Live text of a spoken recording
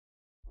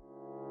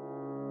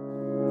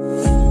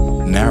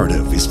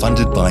is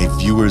funded by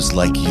viewers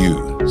like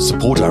you.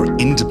 Support our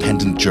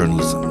independent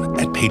journalism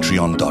at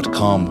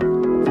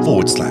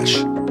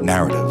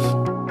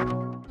patreon.com/narrative.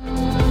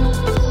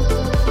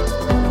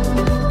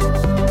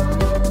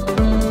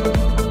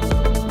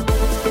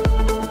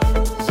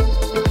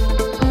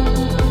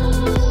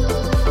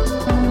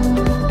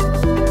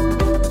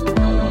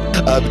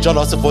 John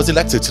Ossoff was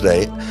elected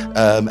today,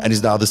 and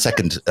is now the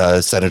second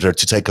senator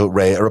to take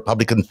away a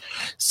Republican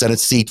Senate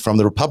seat from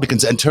the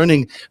Republicans, and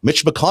turning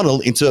Mitch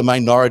McConnell into a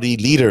minority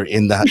leader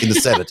in the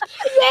Senate.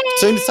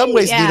 So in some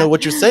ways,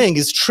 what you're saying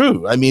is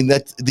true. I mean,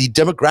 that the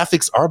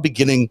demographics are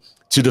beginning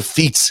to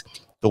defeat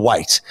the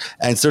white,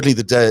 and certainly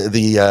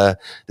the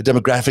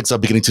demographics are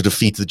beginning to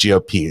defeat the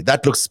GOP.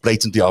 That looks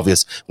blatantly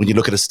obvious when you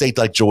look at a state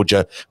like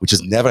Georgia, which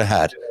has never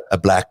had a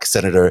black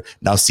senator,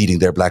 now seating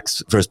their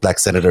first black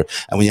senator,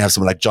 and when you have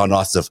someone like John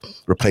Ossoff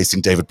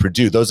replacing David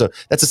Perdue, that's a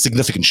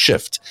significant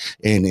shift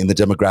in the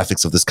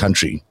demographics of this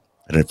country.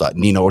 I don't know if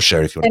Nina or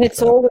Sherry, if you want it's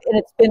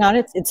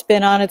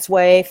been on its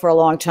way for a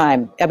long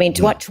time. I mean,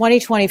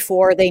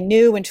 2024, they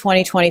knew in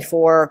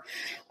 2024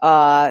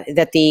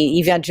 that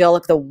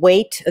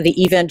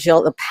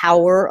the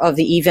power of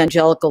the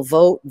evangelical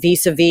vote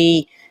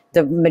vis-a-vis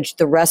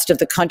the rest of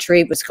the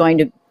country was going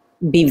to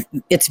be,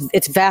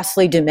 it's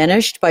vastly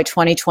diminished by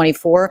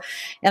 2024.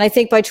 And I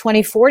think by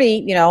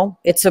 2040,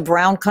 it's a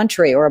brown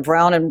country, or a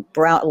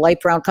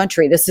light brown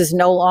country. This is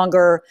no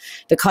longer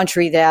the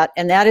country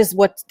that's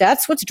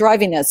what's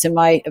driving this, in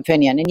my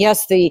opinion. And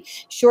yes, there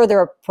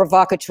are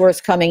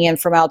provocateurs coming in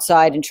from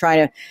outside and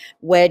trying to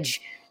wedge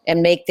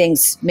and make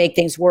things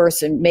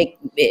worse and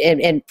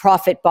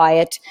profit by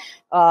it.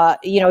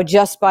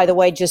 Just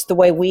the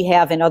way we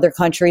have in other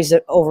countries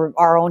over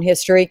our own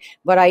history.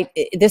 But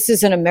this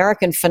is an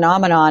American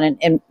phenomenon.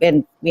 And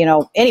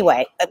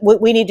anyway,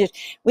 we need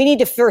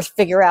to first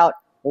figure out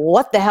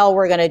what the hell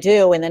we're going to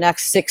do in the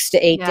next 6 to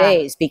 8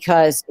 days,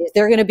 because is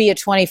there going to be a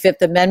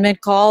 25th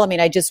Amendment call? I mean,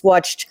 I just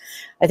watched,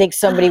 I think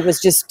somebody was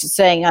just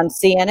saying on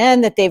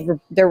CNN that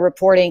they're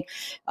reporting,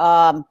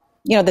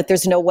 that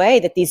there's no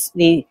way that these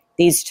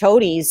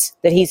toadies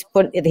that he's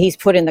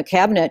put in the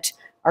cabinet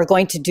are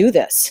going to do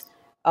this.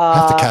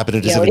 Half the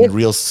cabinet isn't even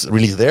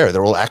really there.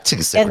 They're all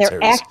acting secretaries.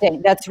 And they're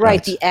acting. That's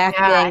right. The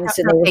actings,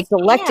 and they were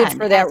selected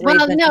for that reason.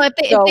 Well, no, if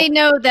they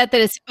know that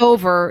it's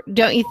over,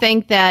 don't you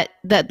think that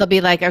they'll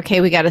be like, okay,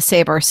 we got to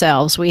save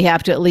ourselves. We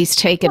have to at least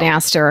take an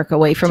asterisk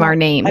away from our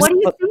names. What do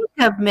you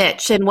think of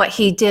Mitch and what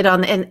he did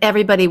and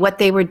everybody, what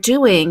they were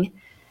doing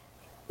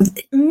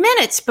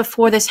minutes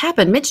before this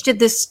happened? Mitch did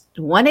this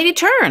 180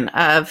 turn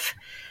of...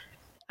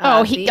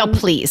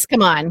 please,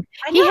 come on.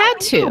 He had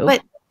to.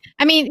 But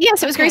I mean,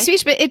 yes, it was a great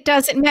speech, but it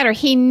doesn't matter.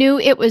 He knew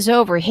it was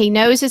over. He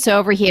knows it's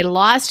over. He had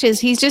lost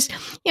he's just,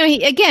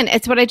 again,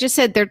 it's what I just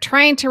said. They're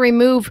trying to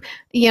remove,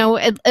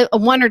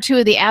 one or two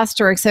of the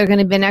asterisks that are going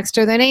to be next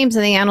to their names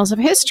in the annals of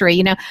history.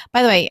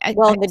 By the way,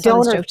 the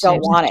donors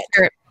don't want it.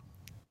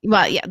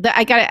 Well, yeah,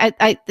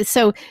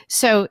 so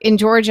in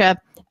Georgia,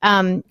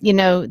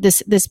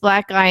 this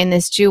black guy and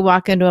this Jew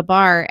walk into a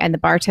bar, and the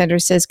bartender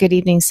says, "Good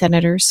evening,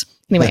 senators."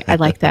 Anyway, I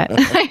like that. I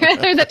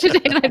heard that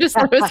today, and I just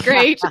thought it was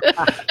great.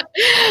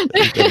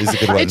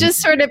 It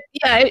just sort of,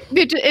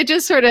 it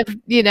just sort of,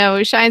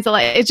 shines a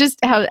light. It's just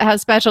how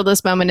special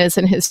this moment is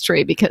in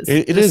history, because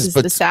this is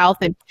the South.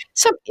 And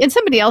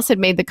somebody else had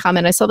made the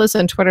comment. I saw this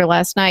on Twitter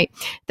last night.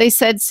 They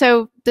said,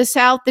 so the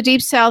South, the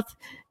Deep South,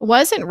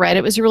 wasn't red.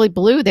 It was really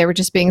blue. They were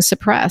just being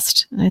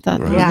suppressed. And I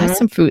thought, that's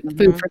some food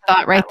for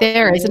thought right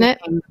there, isn't it?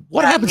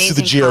 What happens to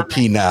the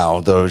GOP now,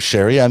 though,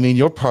 Sherry? I mean,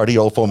 your party,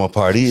 old former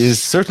party, is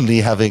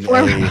certainly having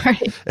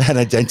an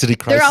identity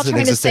crisis, an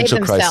existential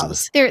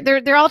crisis.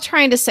 They're all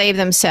trying to save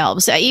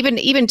themselves.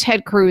 Even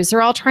Ted Cruz,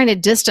 they're all trying to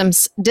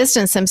distance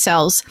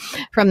themselves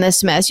from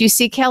this mess. You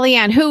see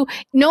Kellyanne, who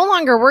no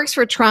longer works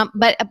for Trump,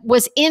 but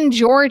was in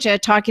Georgia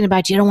talking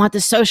about, you don't want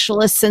the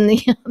socialists and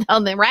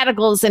the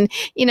radicals, and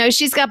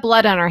she's got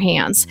blood on her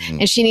hands,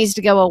 and she needs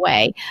to go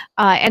away.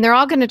 And they're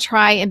all going to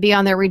try and be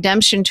on their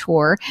redemption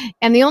tour.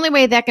 And the only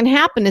way that can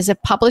happen is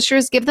if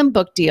publishers give them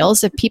book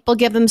deals, if people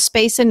give them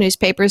space in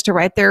newspapers to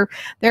write their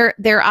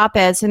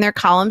op-eds and their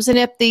columns, and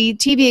if the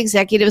TV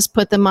executives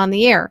put them on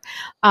the air.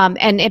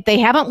 And if they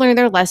haven't learned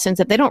their lessons,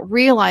 if they don't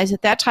realize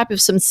that type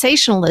of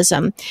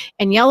sensationalism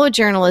and yellow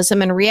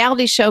journalism and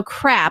reality show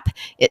crap,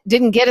 it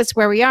didn't get us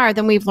where we are,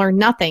 then we've learned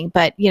nothing.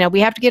 But, we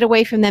have to get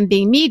away from them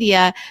being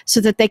media so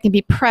that they can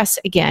be press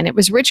again. It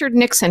was Richard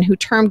Nixon who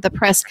termed the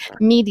press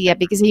media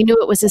because he knew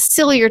it was a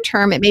sillier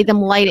term. It made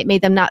them light. It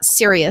made them not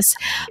serious.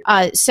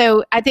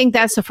 So I think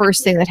that's the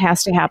first thing that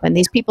has to happen.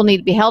 These people need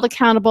to be held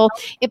accountable.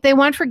 If they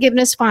want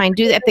forgiveness, fine.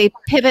 Do that. If they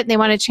pivot and they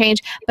want to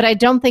change, but I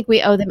don't think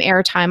we owe them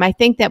airtime. I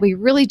think that we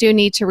really do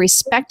need to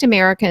respect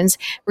Americans,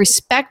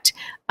 respect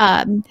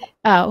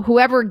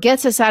whoever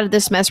gets us out of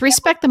this mess,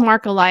 respect the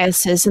Mark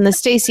Eliases and the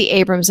Stacey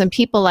Abrams and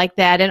people like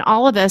that, and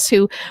all of us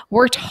who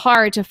worked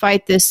hard to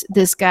fight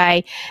this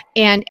guy,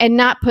 and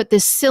not put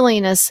this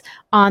silliness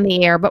on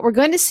the air. But we're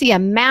going to see a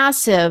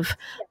massive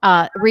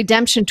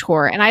redemption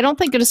tour, and I don't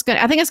think it's going.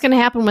 I think it's going to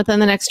happen within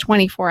the next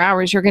 24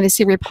 hours. You're going to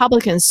see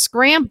Republicans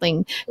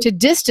scrambling to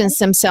distance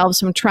themselves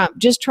from Trump,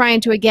 just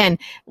trying to again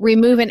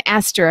remove an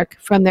asterisk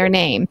from their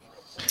name.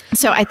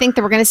 So I think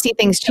that we're going to see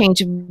things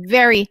change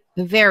very,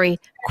 very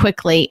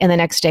quickly in the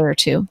next day or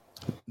two.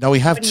 Now we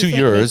have 2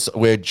 years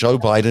where Joe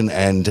Biden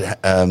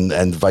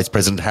and Vice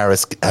President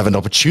Harris have an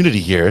opportunity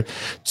here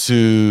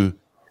to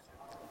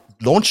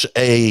launch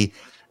a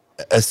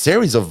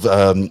series of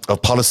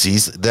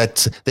policies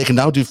that they can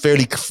now do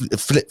fairly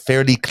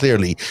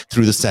clearly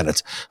through the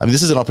Senate. I mean,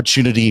 this is an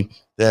opportunity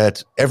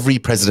that every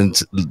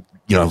president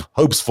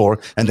hopes for,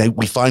 and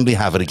we finally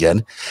have it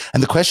again.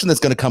 And the question that's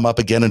going to come up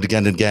again and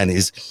again and again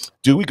is,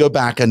 do we go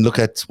back and look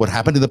at what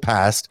happened in the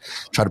past,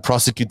 try to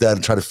prosecute that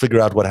and try to figure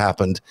out what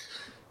happened,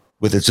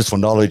 whether it's just for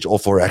knowledge or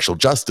for actual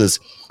justice,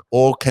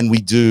 or can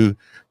we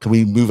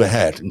move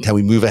ahead? And can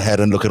we move ahead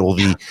and look at all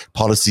the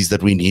policies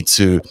that we need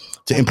to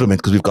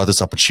implement, because we've got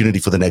this opportunity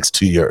for the next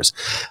 2 years?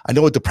 I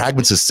know what the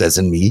pragmatist says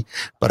in me,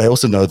 but I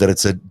also know that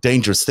it's a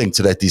dangerous thing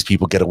to let these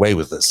people get away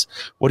with this.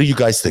 What do you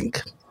guys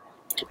think?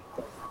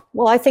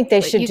 Well, I think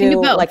they should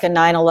do like a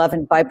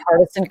 9/11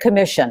 bipartisan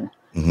commission,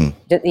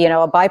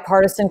 a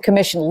bipartisan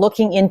commission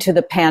looking into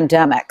the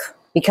pandemic,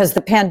 because the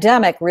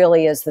pandemic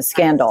really is the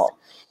scandal.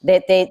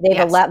 They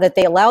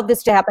allowed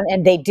this to happen,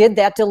 and they did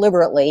that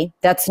deliberately.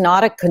 That's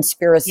not a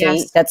conspiracy.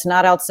 Yes. That's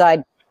not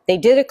outside. They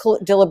did it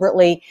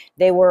deliberately.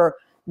 They were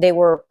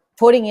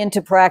putting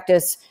into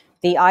practice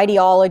the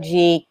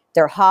ideology,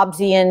 their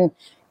Hobbesian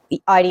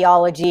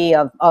ideology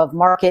of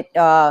market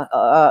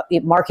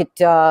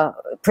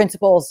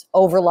principles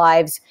over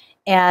lives,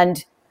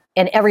 and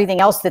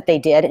everything else that they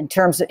did in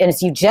terms of, and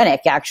it's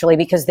eugenic actually,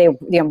 because they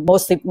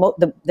mostly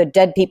the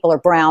dead people are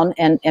brown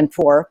and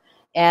poor,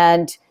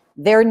 and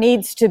there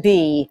needs to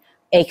be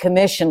a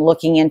commission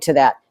looking into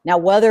that. Now,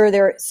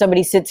 whether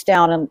somebody sits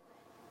down and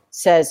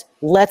says,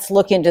 let's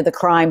look into the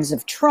crimes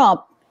of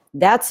Trump,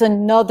 that's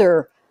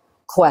another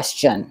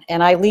question.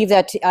 And I leave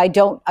that to, I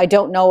don't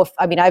know if,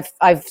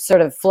 I've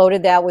sort of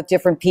floated that with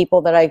different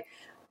people that I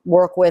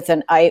work with,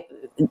 and I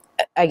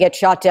get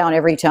shot down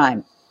every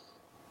time.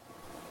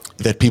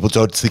 That people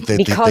don't think that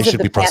they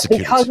should be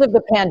prosecuted. Because of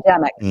the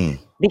pandemic.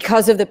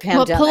 Because of the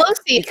pandemic. Well,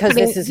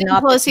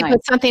 Pelosi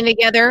put something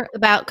together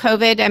about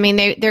COVID. I mean,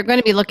 they're going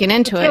to be looking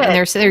into it, and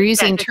they're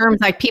using terms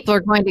like people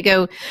are going to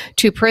go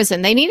to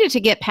prison. They needed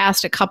to get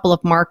past a couple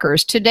of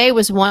markers. Today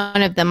was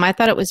one of them. I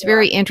thought it was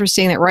very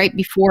interesting that right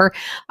before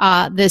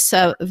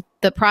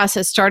the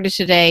process started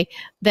today,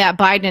 that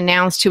Biden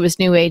announced who his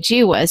new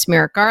AG was,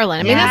 Merrick Garland.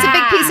 I mean, that's a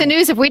big piece of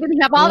news. If we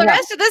didn't have all the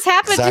rest of this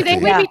happen today,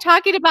 we'd be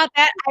talking about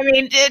that. I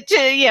mean,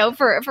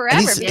 for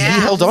forever. He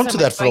held on to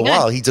that for a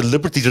while. He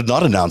deliberately did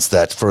not announce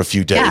that for a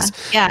few days,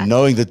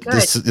 knowing that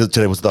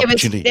today was the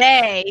opportunity.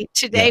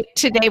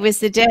 Today was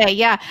the day.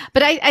 Yeah,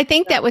 but I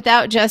think that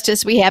without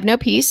justice, we have no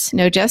peace.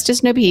 No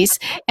justice, no peace.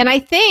 And I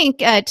think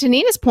to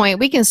Nina's point,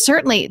 we can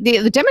certainly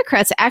the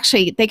Democrats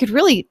actually they could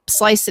really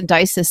slice and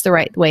dice this the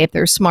right way if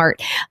they're smart.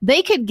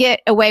 They could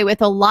get away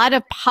with a lot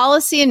of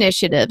policy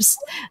initiatives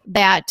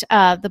that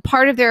the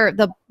part of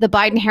the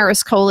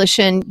Biden-Harris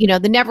coalition,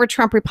 the Never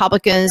Trump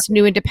Republicans,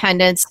 New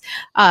Independents,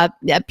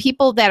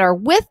 people that are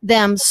with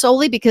them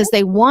solely because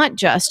they want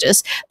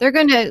justice, they're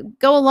going to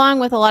go along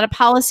with a lot of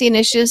policy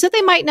initiatives that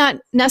they might not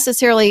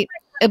necessarily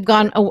have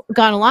gone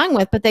along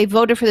with, but they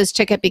voted for this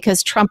ticket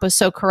because Trump was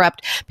so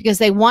corrupt, because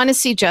they want to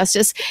see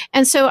justice.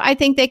 And so I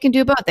think they can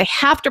do both. They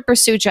have to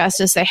pursue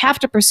justice. They have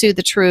to pursue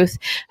the truth.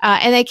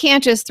 And they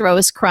can't just throw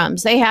us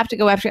crumbs. They have to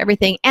go after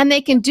everything. And they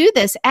can do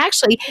this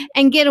actually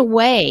and get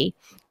away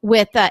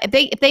with,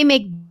 if they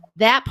make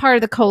that part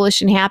of the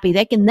coalition happy,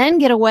 they can then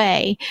get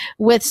away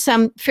with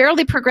some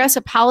fairly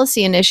progressive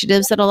policy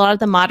initiatives that a lot of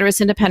the moderates,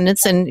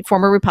 independents, and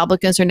former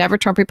Republicans or Never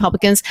Trump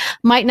Republicans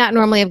might not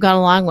normally have gone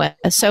along with.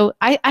 So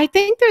I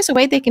think there's a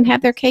way they can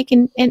have their cake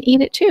and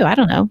eat it too. I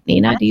don't know,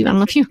 Nina. I don't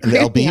know if you agree.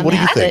 LB, what do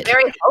you think?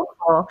 Very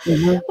hopeful.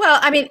 Mm-hmm. Well,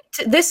 I mean,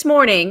 this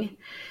morning,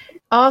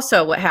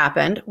 also what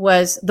happened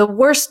was the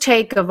worst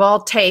take of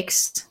all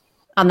takes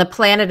on the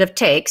planet of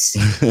takes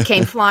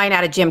came flying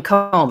out of Jim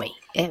Comey.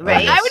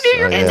 Right.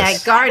 And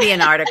that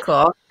Guardian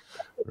article.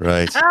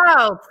 Right.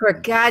 Oh, for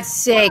God's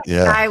sake.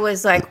 Yeah. I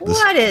was like,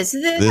 what is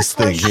this? This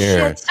thing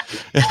here.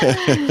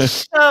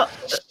 So,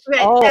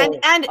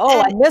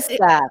 I missed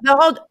that.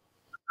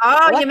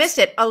 You missed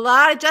it. A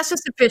lot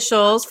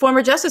of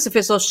former justice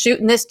officials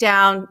shooting this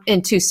down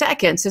in 2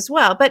 seconds as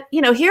well. But,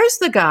 here's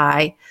the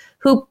guy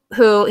who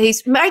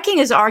he's making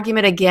his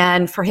argument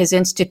again for his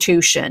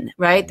institution,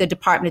 right? The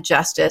Department of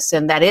Justice,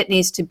 and that it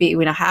needs to be,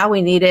 how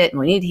we need it, and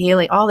we need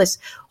healing, all this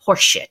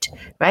horseshit,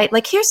 right?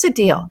 Like, here's the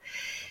deal.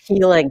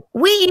 Healing.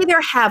 We either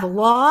have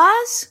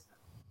laws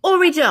or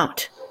we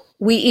don't.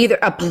 We either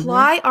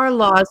apply our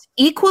laws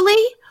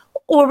equally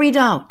or we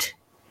don't.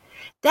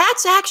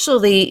 That's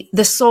actually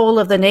the soul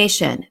of the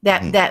nation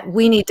that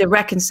we need to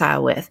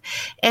reconcile with.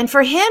 And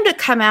for him to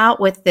come out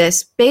with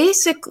this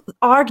basic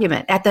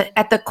argument at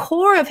the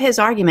core of his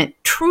argument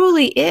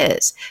truly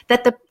is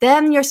that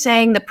then you're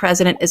saying the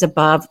president is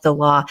above the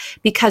law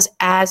because,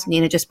 as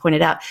Nina just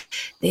pointed out,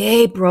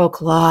 they broke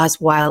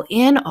laws while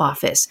in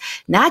office,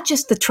 not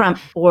just the Trump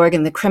org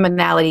and the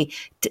criminality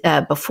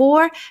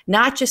before,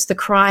 not just the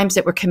crimes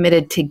that were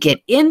committed to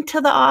get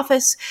into the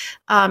office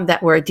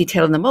that were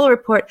detailed in the Mueller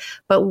report,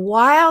 but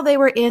while they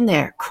were in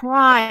there,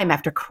 crime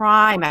after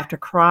crime after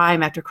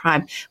crime after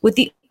crime, with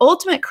the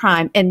ultimate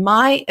crime, in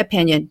my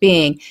opinion,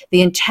 being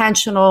the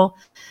intentional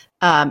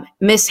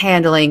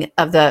mishandling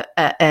of the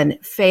and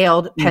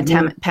failed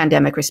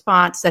pandemic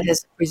response that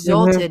has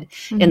resulted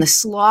in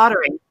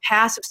the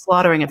passive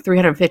slaughtering of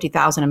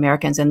 350,000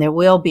 Americans, and there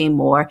will be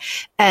more,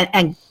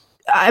 and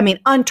I mean,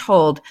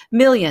 untold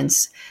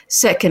millions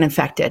sick and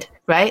infected,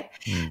 right?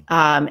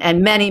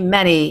 And many,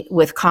 many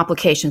with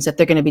complications that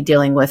they're going to be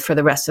dealing with for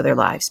the rest of their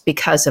lives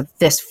because of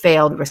this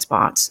failed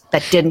response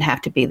that didn't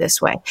have to be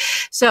this way.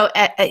 So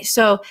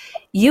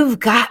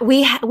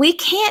we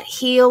can't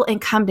heal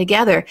and come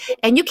together,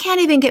 and you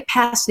can't even get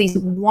past these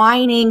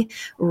whining,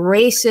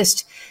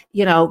 racist,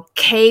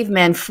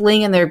 cavemen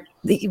flinging the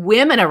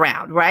women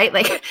around, right?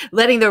 Like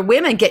letting their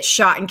women get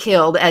shot and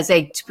killed as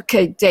they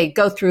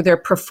go through their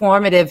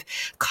performative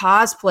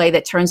cosplay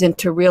that turns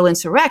into real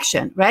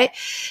insurrection, right?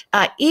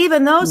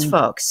 Even those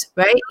folks,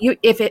 right?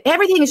 If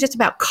everything is just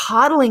about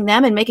coddling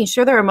them and making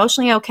sure they're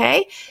emotionally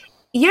okay,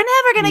 you're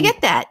never going to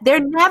get that. They're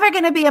never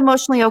going to be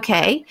emotionally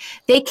okay.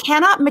 They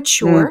cannot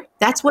mature.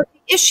 That's what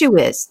the issue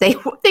is. They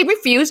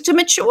refuse to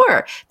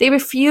mature. They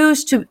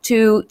refuse to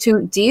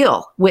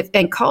deal with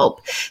and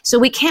cope. So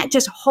we can't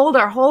just hold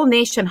our whole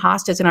nation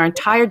hostage and our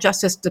entire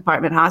Justice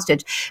Department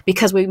hostage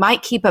because we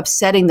might keep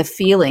upsetting the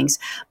feelings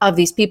of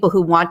these people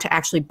who want to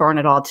actually burn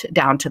it all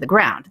down to the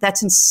ground.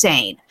 That's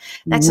insane.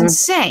 That's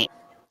insane.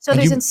 So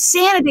there's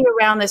insanity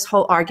around this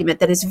whole argument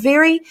that is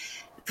very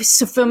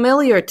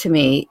familiar to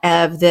me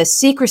of the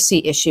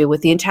secrecy issue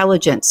with the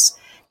intelligence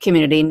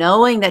community,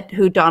 knowing that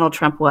who Donald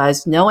Trump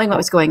was, knowing what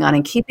was going on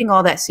and keeping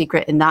all that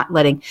secret and not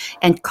letting,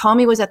 and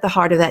Comey was at the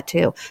heart of that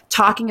too,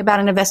 talking about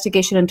an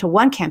investigation into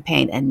one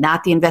campaign and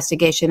not the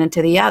investigation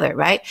into the other,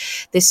 right?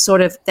 This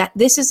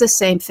is the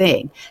same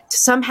thing. To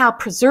somehow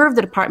preserve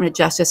the Department of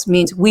Justice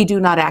means we do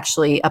not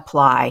actually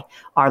apply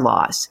our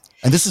laws.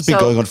 And this has been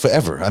going on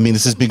forever. I mean,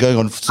 this has been going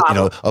on.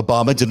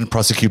 Obama didn't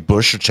prosecute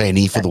Bush or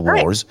Cheney for the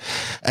wars,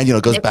 and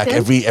it goes back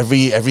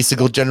every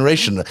single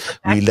generation.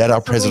 We let our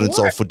presidents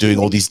off for doing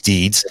all these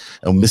deeds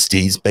and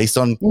misdeeds based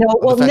on.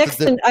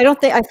 Nixon.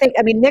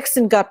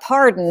 Nixon got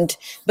pardoned,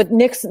 but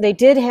they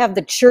did have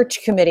the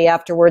Church Committee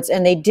afterwards,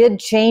 and they did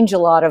change a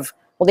lot of.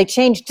 Well, they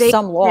changed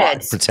some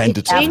laws.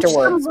 Pretended to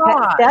afterwards.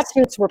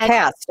 Statutes were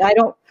passed.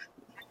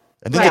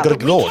 And then they got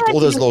ignored. All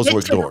those laws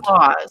were ignored.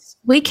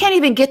 We can't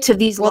even get to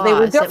these laws. Well, they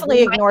were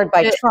definitely ignored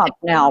by Trump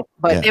now.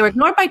 But they were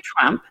ignored by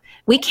Trump.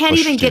 We can't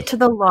even get to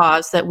the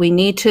laws that we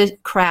need to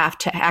craft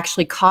to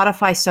actually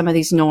codify some of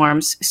these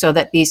norms so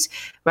that these,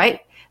 right?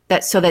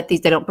 They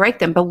don't break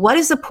them. But what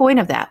is the point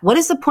of that? What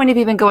is the point of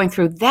even going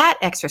through that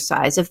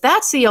exercise? If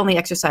that's the only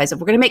exercise, if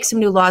we're going to make some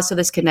new laws so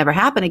this can never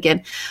happen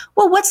again,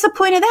 well, what's the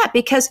point of that?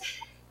 Because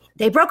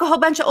they broke a whole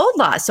bunch of old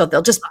laws, so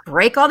they'll just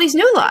break all these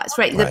new laws,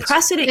 right? The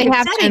precedent you're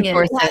setting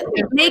is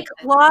make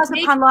laws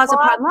upon laws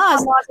upon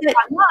laws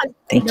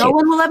that no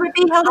one will ever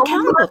be held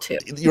accountable to.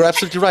 You're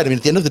absolutely right. I mean,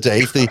 at the end of the day,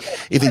 if the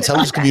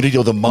intelligence community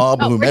or the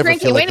mob or whomever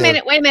feel like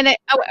wait a minute.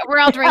 Oh, we're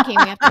all drinking.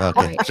 We have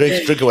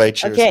to drink away.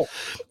 Cheers. Okay.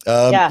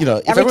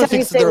 If everyone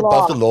thinks that they're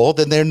above the law,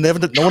 then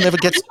no one ever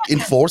gets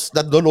enforced.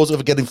 No laws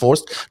ever get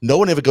enforced. No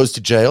one ever goes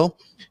to jail.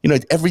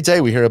 Every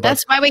day we hear about.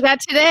 That's why we got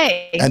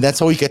today. And that's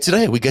how we get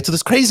today. We get to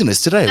this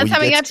craziness today. That's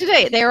how we got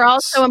today. They were all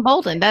so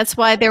emboldened. That's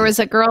why there was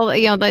a girl, the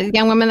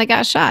young woman that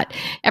got shot.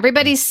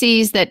 Everybody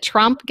sees that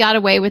Trump got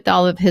away with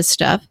all of his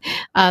stuff.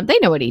 They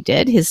know what he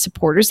did. His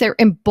supporters, they're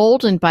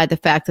emboldened by the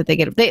fact that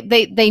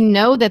they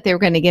know that they were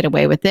going to get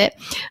away with it.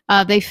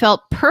 They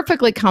felt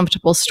perfectly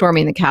comfortable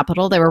storming the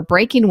Capitol. They were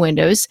breaking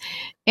windows.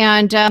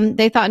 And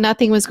they thought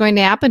nothing was going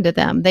to happen to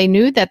them. They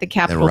knew that the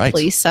Capitol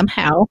Police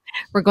somehow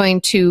were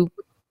going to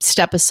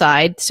step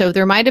aside. So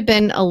there might have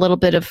been a little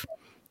bit of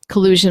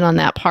collusion on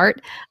that part.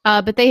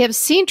 But they have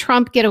seen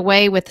Trump get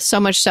away with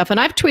so much stuff. And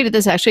I've tweeted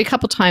this actually a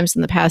couple times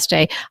in the past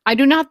day. I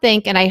do not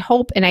think, and I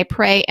hope and I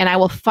pray, and I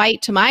will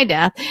fight to my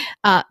death,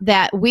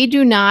 that we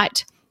do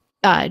not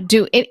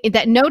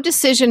that no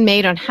decision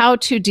made on how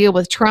to deal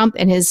with Trump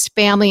and his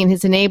family and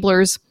his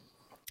enablers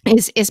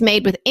is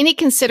made with any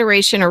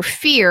consideration or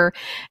fear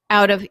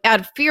out of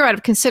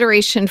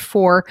consideration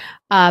for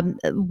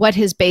what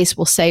his base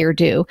will say or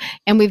do.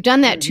 And we've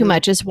done that too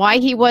much. Is why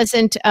he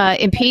wasn't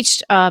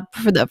impeached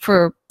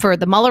for for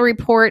the Mueller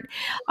report.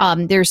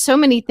 There's so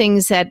many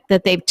things that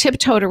they've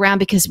tiptoed around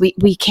because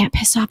we can't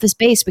piss off his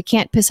base. We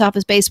can't piss off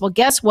his base. Well,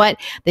 guess what?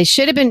 You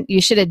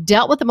should have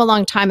dealt with them a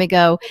long time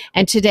ago,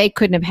 and today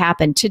couldn't have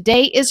happened.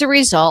 Today is a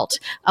result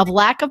of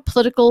lack of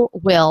political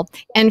will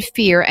and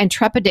fear and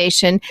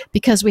trepidation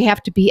because we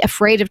have to be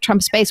afraid of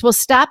Trump's base. Well,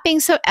 stop being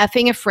so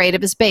effing afraid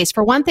of his base.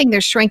 For one thing, they're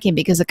shrinking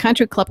because the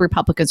country club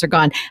Republicans are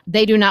gone.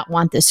 They do not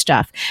want this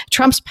stuff.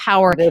 Trump's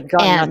power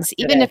ends.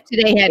 Even if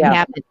today hadn't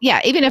happened.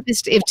 Yeah, even if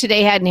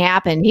today hadn't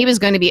happened, he was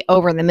going to be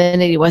over the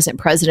minute he wasn't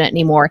president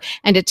anymore.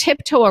 And to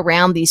tiptoe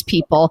around these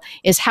people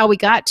is how we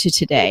got to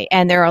today.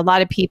 And there are a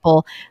lot of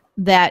people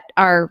that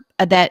are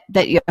that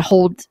you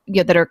hold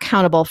that are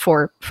accountable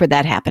for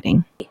that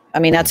happening. I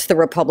mean, that's the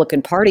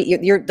Republican Party.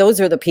 Those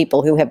are the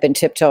people who have been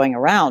tiptoeing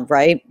around,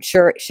 right?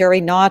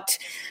 Sherry, not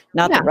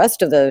the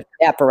rest of the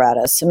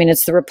apparatus. I mean,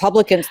 it's the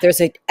Republicans.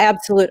 There's an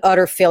absolute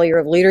utter failure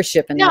of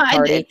leadership in that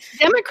party.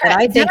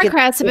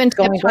 Democrats have been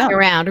tiptoeing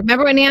around.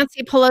 Remember when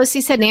Nancy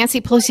Pelosi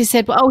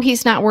said, well,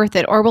 he's not worth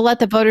it, or we'll let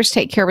the voters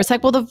take care of it. It's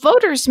like, well, the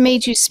voters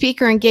made you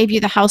speaker and gave you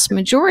the House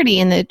majority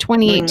in the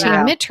 2018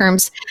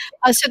 midterms.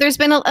 So there's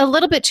been a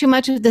little bit too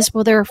much of this.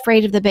 Well, they're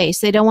afraid of the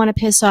base. They don't want to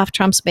piss off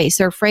Trump's base.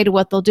 They're afraid of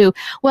what they'll do.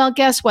 Well,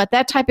 guess what?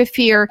 That type of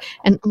fear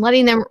and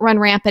letting them run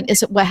rampant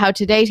isn't how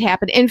today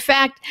happened. In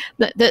fact,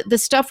 the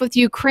stuff with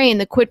Ukraine,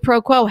 the quid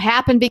pro quo,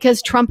 happened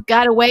because Trump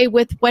got away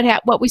with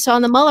what we saw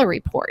in the Mueller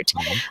report.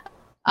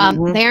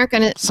 They aren't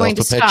going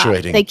to stop.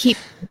 They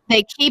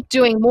keep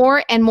doing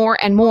more and more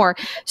and more.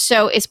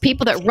 So it's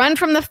people that run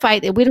from the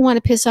fight that we don't want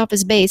to piss off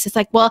his base. It's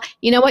like, well,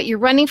 you know what? You're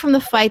running from the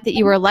fight that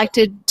you were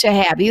elected to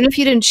have. Even if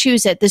you didn't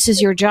choose it, this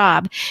is your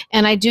job.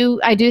 And I do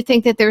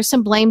think that there's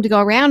some blame to go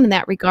around in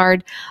that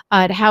regard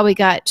to how we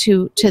got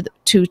to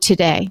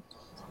today.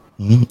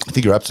 I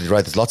think you're absolutely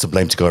right. There's lots of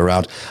blame to go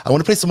around. I want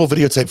to play some more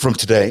videotape from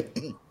today.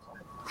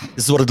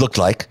 This is what it looked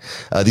like.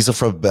 These are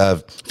from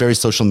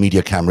various social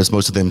media cameras.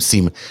 Most of them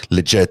seem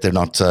legit. They're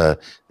not. They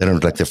don't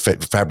look like they're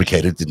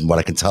fabricated, in what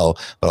I can tell.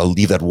 But I'll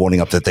leave that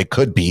warning up that they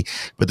could be.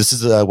 But this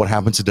is what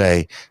happened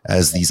today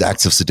as these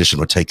acts of sedition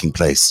were taking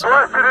place.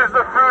 Blessed is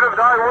the fruit of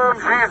thy womb,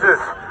 Jesus.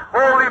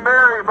 Holy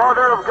Mary,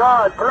 Mother of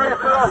God, pray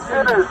for us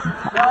sinners,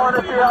 now and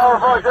at the hour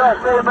of our death.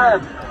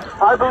 Amen.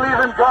 I believe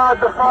in God,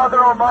 the Father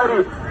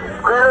Almighty,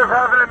 creator of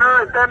heaven and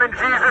earth, and in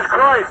Jesus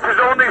Christ, his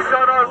only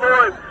Son, our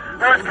Lord,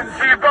 who was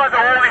conceived by the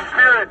Holy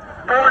Spirit,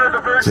 born of the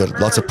Virgin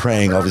Mary. Lots of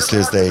praying, obviously,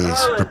 as they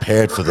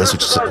prepared for this,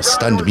 which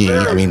stunned me.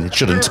 I mean, it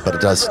shouldn't, but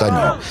it does stun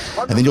you.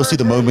 And then you'll see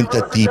the moment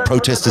that the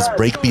protesters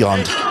break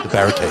beyond the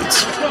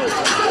barricades.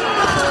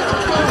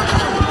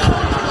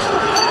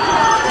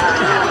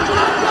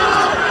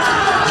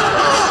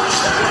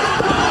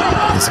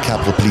 There's the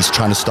Capitol Police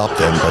trying to stop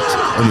them, but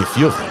only a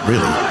few of them,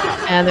 really.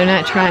 Yeah, they're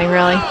not trying,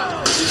 really.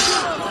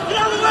 Get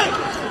out of the way!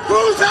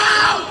 Who's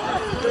out?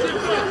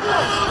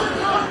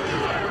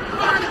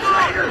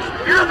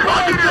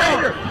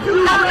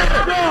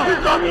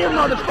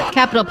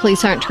 Capitol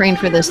Police aren't trained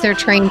for this. They're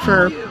trained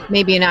for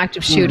maybe an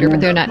active shooter, but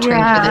they're not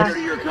trained for this.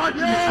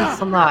 This is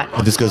a lot.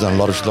 And this goes on a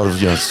lot of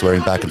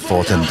swearing back and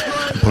forth and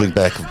pulling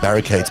back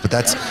barricades. But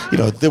that's,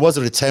 there was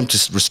an attempt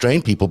to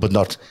restrain people, but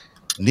not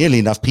nearly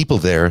enough people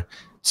there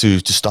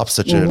to stop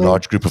such a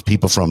large group of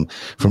people from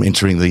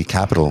entering the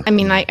Capitol. I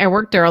mean, I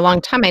worked there a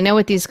long time. I know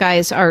what these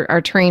guys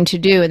are trained to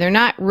do, and they're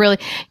not really.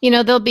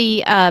 They'll be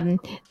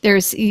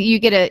you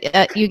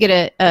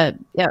get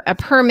a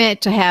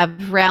permit to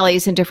have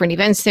rallies and different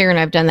events there, and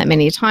I've done that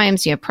many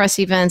times. You have press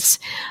events,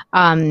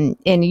 and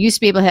you used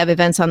to be able to have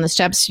events on the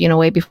steps,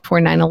 way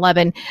before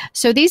 9/11.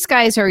 So these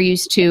guys are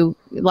used to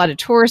a lot of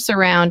tourists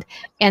around,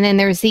 and then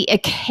there's the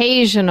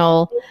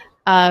occasional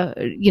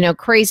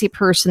crazy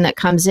person that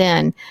comes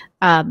in.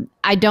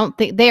 I don't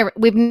think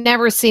we've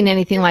never seen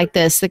anything like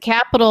this. The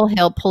Capitol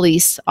Hill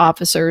police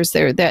officers,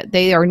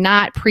 they are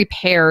not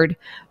prepared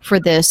for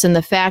this. And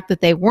the fact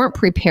that they weren't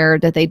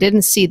prepared, that they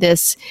didn't see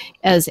this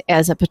as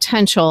a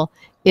potential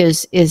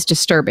is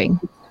disturbing.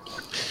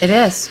 It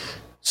is.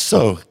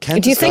 So,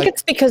 do you think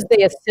it's because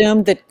they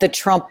assume that the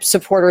Trump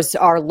supporters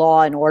are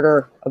law and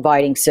order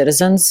abiding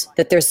citizens?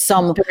 That there's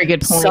some very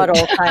good point.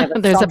 Subtle kind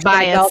of there's a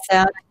bias about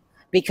that?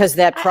 Because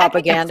that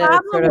propaganda is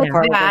sort of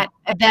part of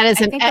it. That is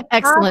an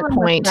excellent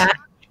point.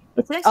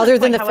 Other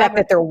than the fact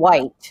that they're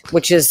white,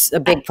 which is a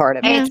big part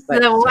of it.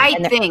 But the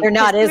white thing. They're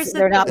not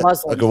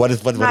Muslim. Okay, one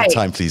at a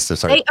time, please.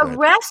 Sorry. They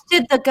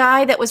arrested the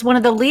guy that was one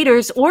of the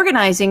leaders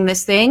organizing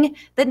this thing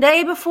the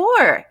day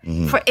before.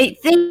 They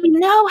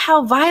know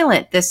how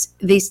violent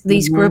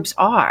these groups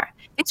are.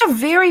 These are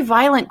very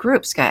violent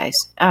groups,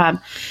 guys.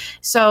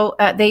 So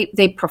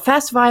they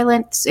profess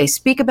violence. They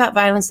speak about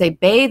violence. They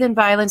bathe in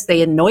violence.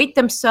 They anoint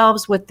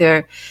themselves with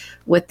their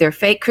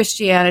fake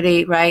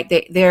Christianity. Right?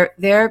 They're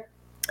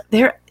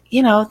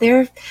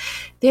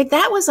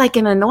that was like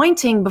an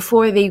anointing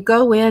before they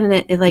go in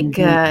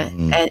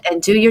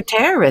and do your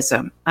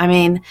terrorism. I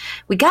mean,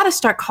 we got to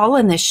start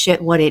calling this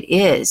shit what it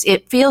is.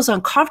 It feels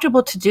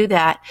uncomfortable to do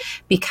that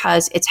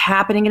because it's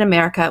happening in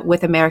America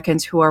with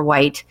Americans who are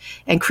white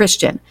and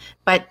Christian.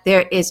 But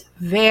there is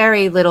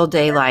very little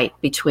daylight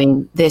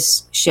between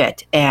this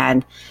shit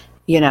and,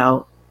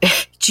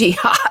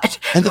 jihad.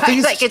 And the thing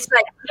is,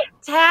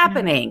 it's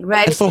happening,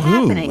 right? And for it's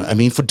whom? happening. I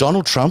mean, for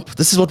Donald Trump,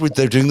 this is what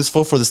they're doing this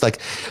for this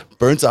like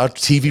burnt out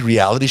TV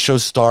reality show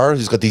star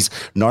who's got these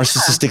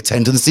narcissistic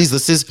tendencies.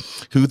 This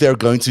is who they're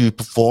going to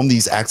perform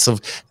these acts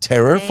of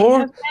terror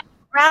for.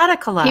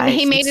 Radicalized.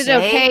 He made it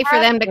okay for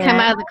them to come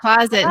out of the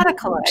closet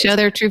and show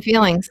their true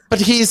feelings. But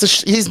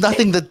he's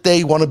nothing that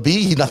they want to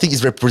be. He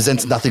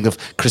represents nothing of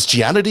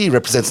Christianity. He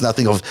represents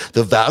nothing of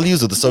the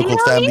values of the so-called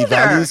family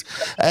values.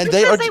 And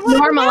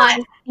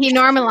He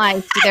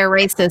normalized their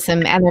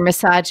racism and their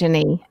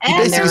misogyny. He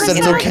basically said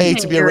it's okay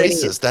to be a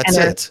racist. That's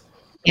it.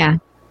 Yeah.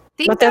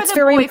 But that's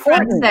very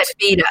important. That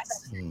beat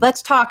us.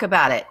 Let's talk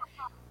about it.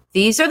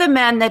 These are the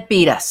men that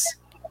beat us.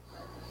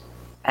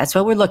 That's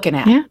what we're looking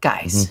at,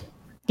 guys. Mm-hmm.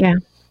 Yeah.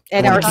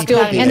 And are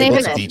still beat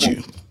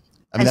you.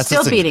 I mean, that's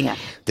still beating it.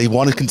 They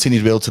want to continue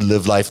to be able to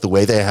live life the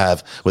way they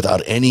have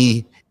without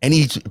any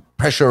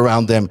pressure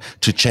around them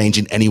to change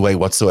in any way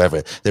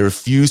whatsoever. They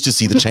refuse to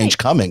see the change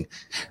coming.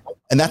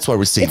 And that's why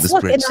we're seeing this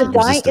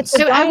resistance. It's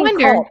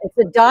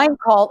a dying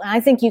cult. And I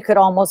think you could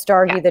almost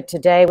argue that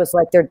today was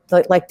like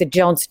the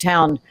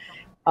Jonestown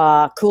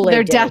Kool-Aid.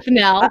 They're death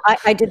knell.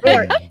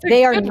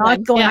 They are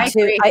not going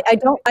to.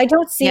 I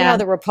don't see how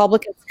the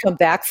Republicans come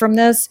back from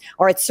this,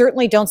 or I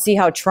certainly don't see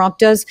how Trump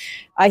does.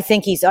 I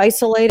think he's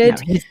isolated.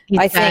 No,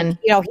 he's think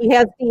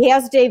he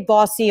has Dave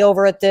Bossie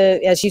over at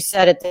the, as you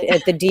said, at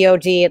the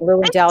DOD and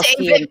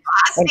Lewandowski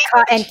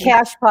and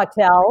Cash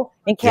Patel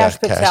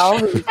Patel.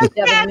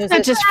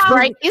 That's just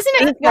right.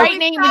 Isn't it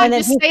frightening when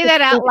you say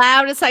that out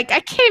loud? It's like I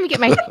can't even get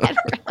my head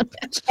around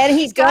it. And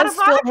he does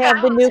still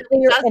have the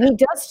nuclear, and he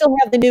does still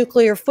have the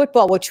nuclear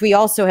football, which we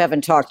also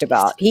haven't talked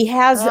about. He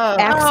has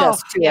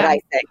access to it,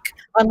 I think,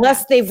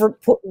 unless they've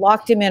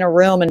locked him in a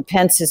room, and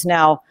Pence is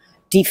now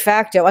de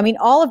facto. I mean,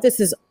 all of this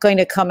is going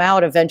to come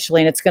out eventually,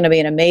 and it's going to be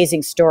an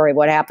amazing story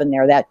what happened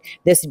there that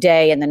this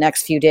day and the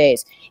next few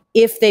days,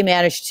 if they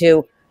manage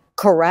to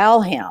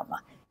corral him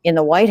in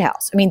the White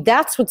House. I mean,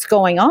 that's what's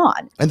going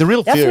on. And the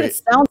real that's fear, what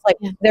it sounds like.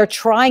 They're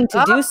trying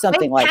to do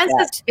something like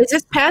that. Is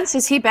this Pence?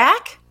 Is he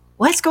back?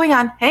 What's going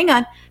on? Hang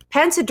on.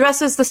 Pence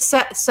addresses the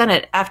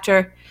Senate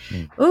after,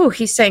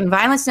 he's saying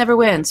violence never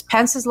wins.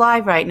 Pence is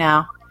live right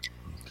now.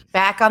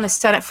 Back on the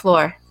Senate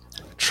floor.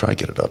 Try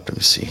get it up. Let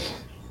me see.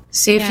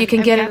 See if you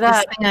can get it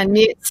up. On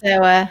mute.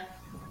 So,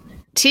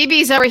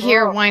 TV's over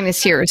here, wine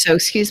is here. So,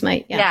 excuse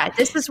me. Yeah,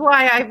 this is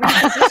why I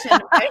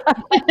repositioned.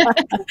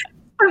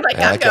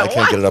 I can't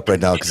get it up right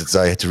now because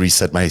I had to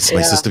reset my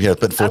system here.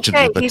 But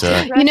fortunately,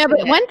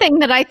 but one thing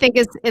that I think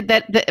is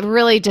that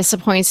really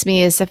disappoints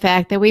me is the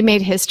fact that we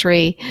made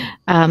history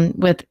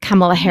with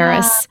Kamala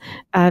Harris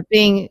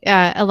being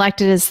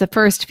elected as the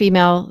first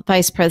female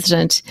vice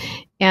president.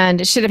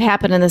 And it should have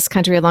happened in this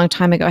country a long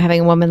time ago,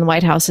 having a woman in the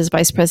White House as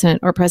vice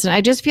president or president.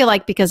 I just feel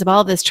like because of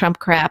all this Trump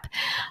crap,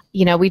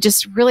 we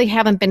just really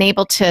haven't been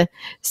able to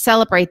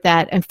celebrate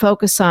that and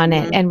focus on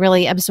it and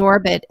really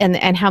absorb it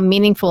and how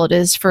meaningful it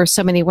is for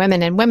so many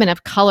women and women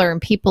of color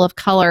and people of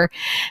color.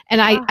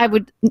 And I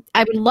would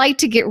like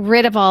to get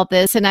rid of all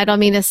this. And I don't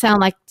mean to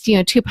sound like,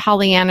 too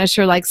Pollyannish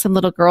or like some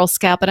little Girl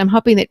Scout, but I'm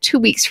hoping that 2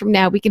 weeks from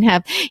now we can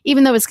have,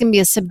 even though it's going to be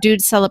a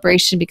subdued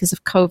celebration because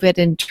of COVID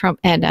and Trump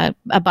and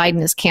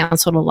Biden has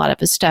canceled a lot of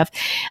his stuff.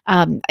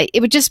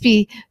 It would just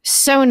be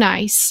so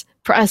nice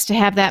for us to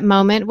have that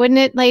moment,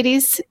 wouldn't it,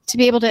 ladies? To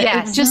be able to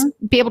just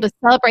be able to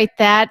celebrate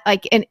that,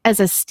 like, and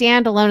as a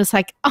standalone, it's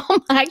like, oh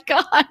my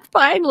God,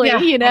 finally,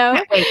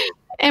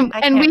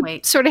 and we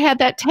sort of had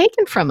that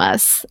taken from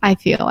us. I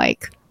feel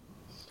like.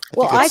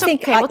 Well, I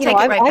think if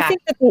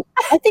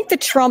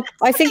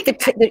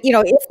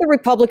the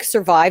Republic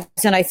survives,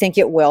 and I think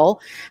it will,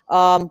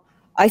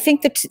 I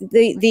think that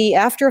the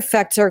after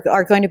effects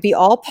are going to be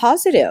all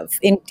positive.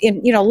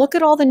 Look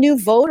at all the new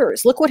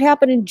voters. Look what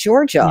happened in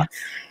Georgia.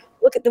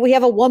 Yeah. We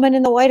have a woman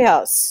in the White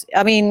House.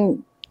 I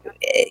mean,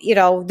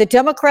 the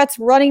Democrats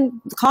running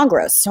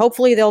Congress.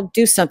 Hopefully, they'll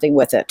do something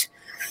with it.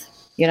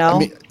 I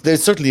mean, there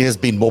certainly has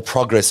been more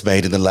progress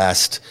made in the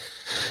last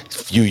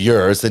few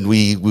years than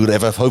we would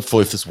ever have hoped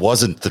for if this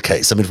wasn't the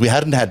case. I mean, if we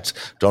hadn't had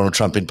Donald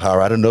Trump in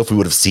power, I don't know if we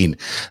would have seen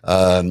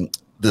Kamala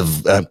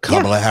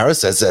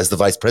Harris as the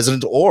vice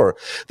president or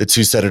the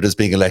two senators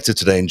being elected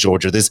today in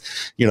Georgia. There's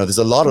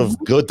a lot of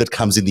good that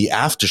comes in the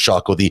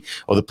aftershock or the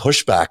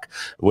pushback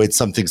when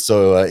something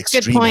so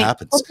extreme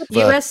happens.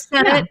 The U.S.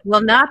 Senate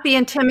will not be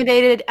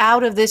intimidated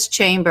out of this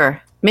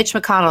chamber. Mitch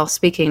McConnell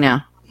speaking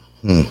now.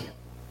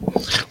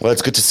 Well,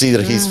 it's good to see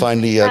that he's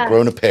finally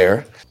grown a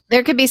pair.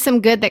 there could be some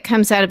good that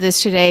comes out of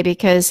this today,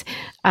 because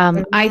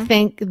I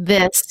think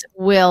this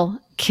will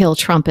kill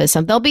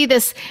Trumpism. There'll be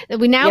this,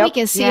 we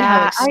can see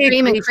how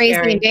extreme and crazy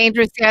and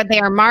dangerous they are. They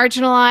are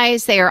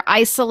marginalized, they are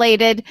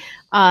isolated,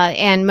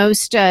 and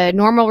most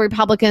normal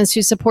Republicans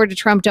who supported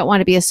Trump don't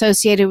want to be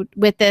associated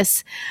with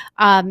this.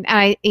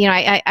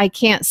 I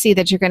can't see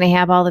that you're going to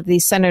have all of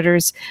these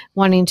senators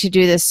wanting to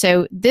do this.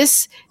 So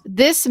this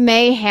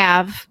may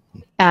have,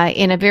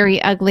 in a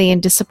very ugly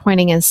and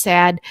disappointing and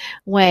sad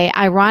way,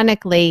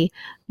 ironically,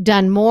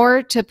 done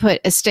more to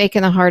put a stake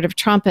in the heart of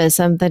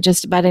Trumpism than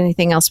just about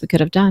anything else we could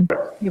have done.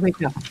 Here we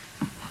go.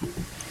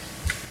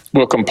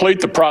 We'll complete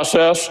the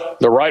process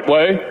the right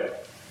way,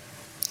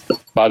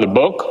 by the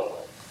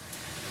book.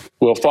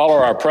 We'll follow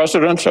our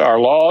precedents, our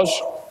laws,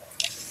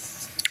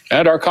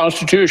 and our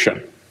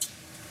Constitution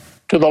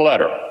to the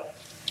letter.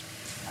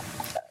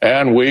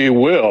 And we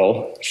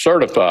will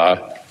certify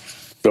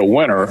the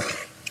winner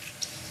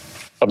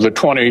of the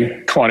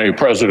 2020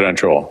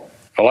 presidential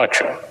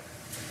election.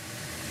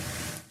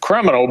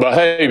 Criminal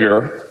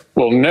behavior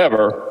will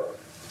never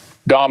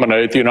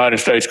dominate the United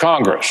States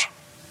Congress.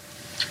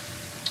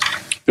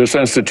 This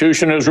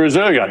institution is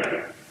resilient.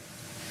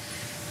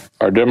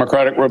 Our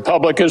democratic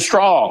republic is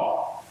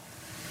strong.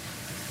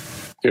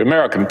 The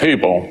American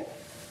people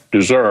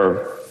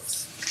deserve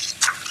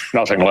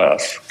nothing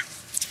less.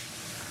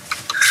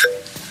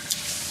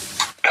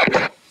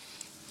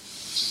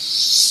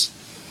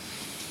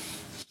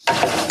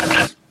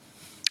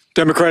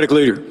 Democratic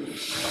leader.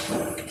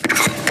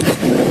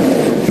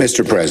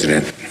 Mr.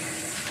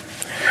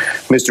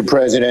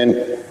 President,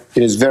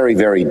 it is very,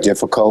 very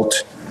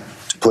difficult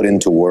to put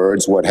into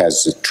words what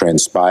has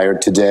transpired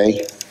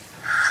today.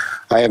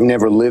 I have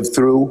never lived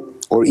through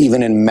or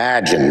even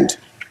imagined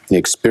an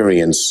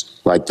experience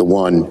like the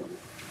one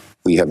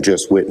we have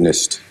just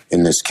witnessed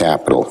in this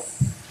Capitol.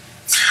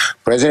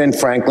 President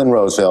Franklin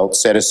Roosevelt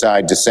set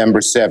aside December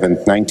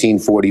 7th,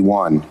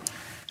 1941,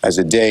 as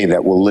a day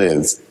that will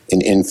live in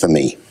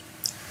infamy.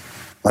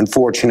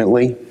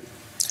 Unfortunately,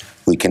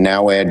 we can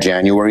now add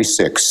January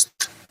 6th,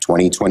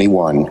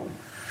 2021,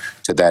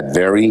 to that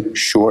very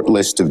short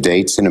list of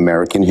dates in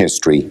American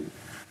history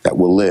that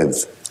will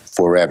live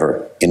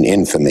forever in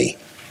infamy.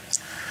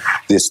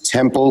 This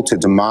temple to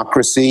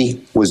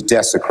democracy was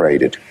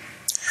desecrated,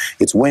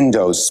 its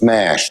windows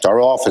smashed, our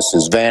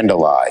offices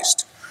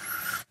vandalized.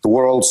 The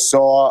world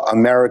saw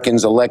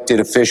Americans'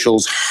 elected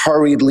officials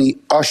hurriedly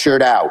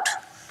ushered out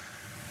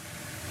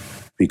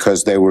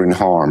because they were in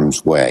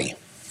harm's way.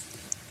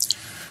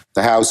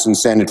 The House and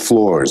Senate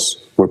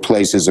floors were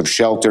places of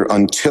shelter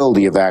until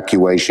the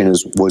evacuation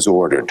was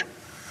ordered,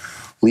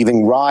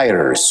 leaving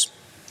rioters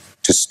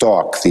to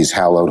stalk these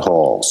hallowed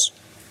halls.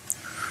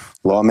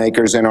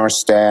 Lawmakers and our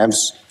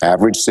staffs,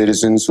 average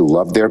citizens who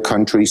love their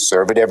country,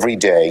 serve it every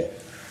day,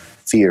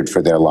 feared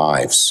for their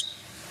lives.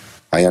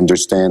 I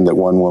understand that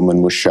one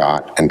woman was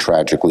shot and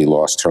tragically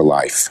lost her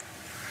life.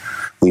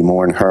 We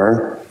mourn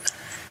her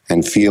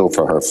and feel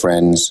for her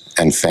friends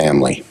and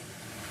family.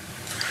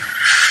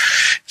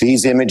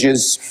 These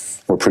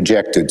images were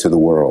projected to the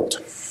world.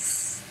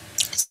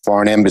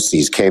 Foreign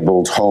embassies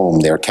cabled home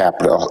their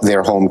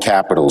home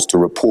capitals to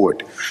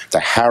report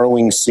the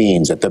harrowing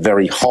scenes at the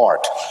very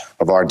heart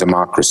of our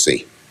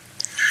democracy.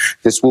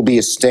 This will be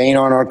a stain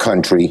on our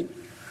country,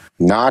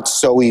 not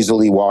so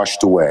easily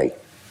washed away.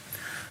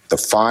 The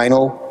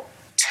final,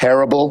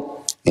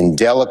 terrible,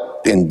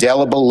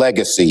 indelible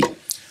legacy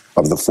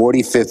of the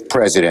 45th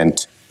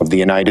President of the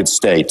United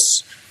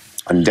States,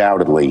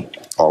 undoubtedly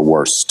our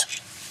worst.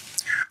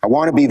 I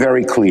want to be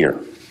very clear.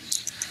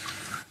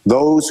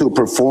 Those who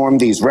perform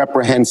these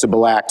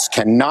reprehensible acts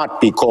cannot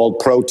be called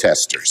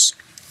protesters.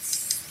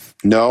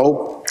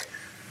 No,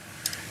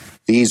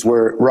 these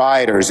were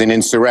rioters and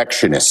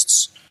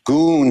insurrectionists,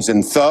 goons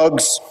and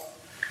thugs,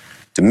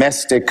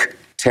 domestic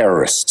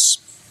terrorists.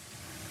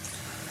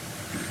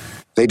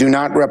 They do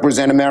not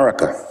represent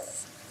America.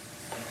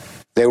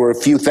 They were a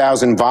few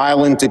thousand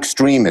violent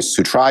extremists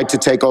who tried to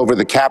take over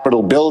the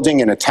Capitol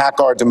building and attack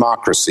our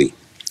democracy.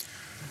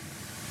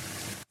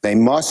 They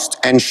must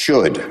and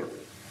should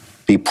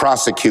be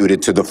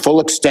prosecuted to the full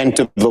extent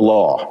of the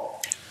law,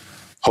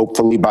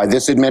 hopefully by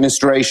this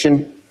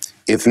administration,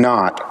 if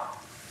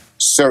not,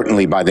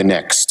 certainly by the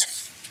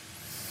next.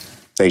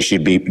 They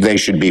should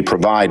be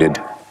provided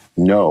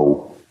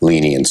no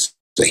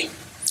leniency.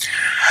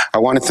 I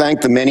want to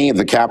thank the many of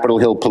the Capitol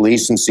Hill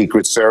Police and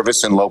Secret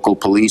Service and local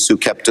police who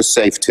kept us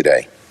safe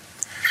today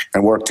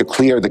and worked to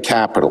clear the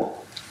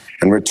Capitol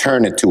and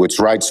return it to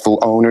its rightful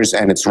owners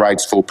and its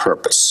rightful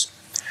purpose.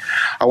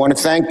 I want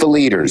to thank the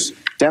leaders,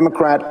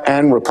 Democrat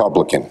and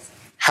Republican,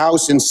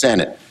 House and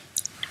Senate.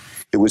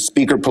 It was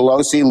Speaker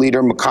Pelosi,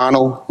 Leader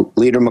McConnell,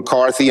 Leader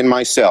McCarthy, and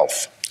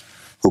myself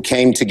who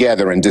came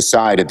together and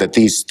decided that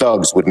these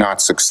thugs would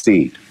not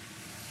succeed,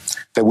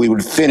 that we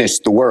would finish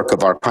the work of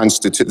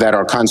that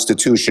our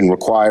Constitution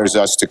requires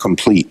us to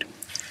complete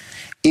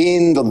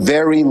in the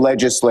very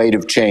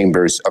legislative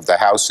chambers of the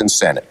House and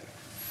Senate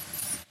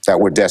that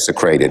were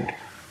desecrated,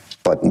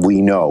 but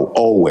we know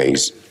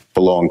always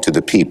belong to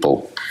the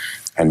people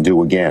and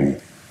do again.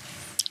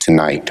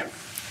 tonight.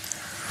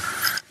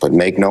 But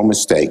make no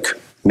mistake,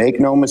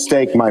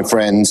 my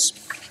friends,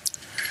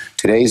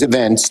 today's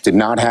events did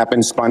not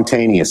happen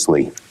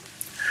spontaneously.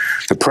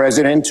 The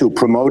president who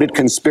promoted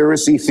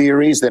conspiracy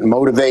theories that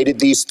motivated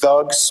these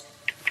thugs,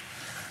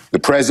 the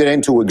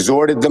president who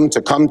exhorted them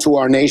to come to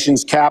our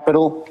nation's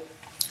capital,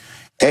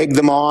 egged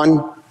them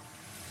on.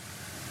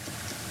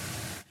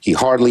 He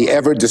hardly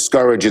ever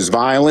discourages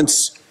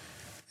violence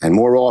and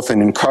more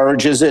often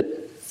encourages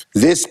it.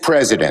 This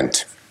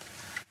president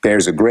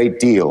bears a great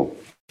deal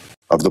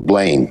of the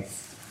blame.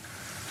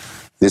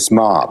 This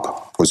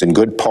mob was in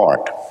good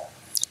part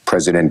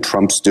President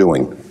Trump's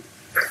doing,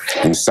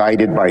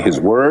 incited by his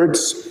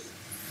words,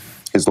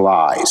 his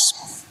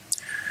lies.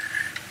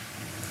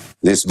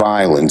 This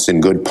violence,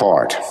 in good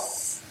part,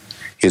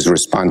 his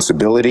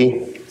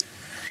responsibility,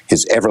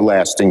 his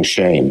everlasting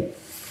shame.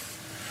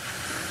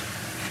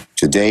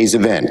 Today's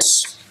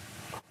events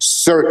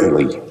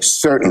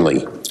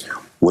certainly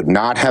would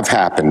not have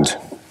happened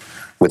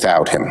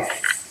without him.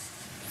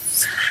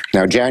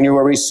 Now,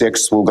 January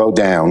 6th will go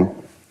down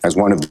as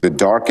one of the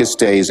darkest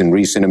days in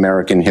recent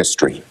American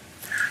history.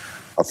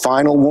 A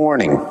final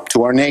warning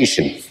to our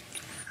nation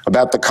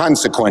about the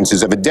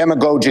consequences of a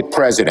demagogic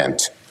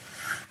president,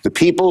 the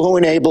people who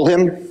enable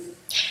him,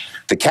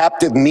 the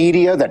captive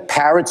media that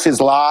parrots his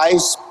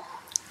lies,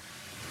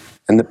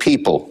 and the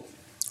people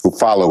who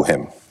follow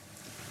him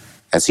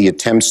as he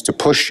attempts to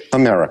push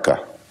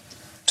America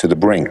to the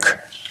brink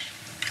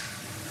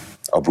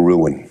of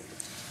ruin.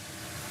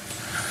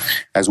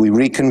 As we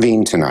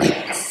reconvene tonight,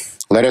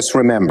 let us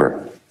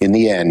remember, in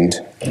the end,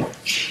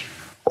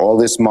 all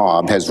this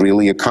mob has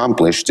really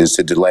accomplished is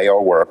to delay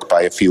our work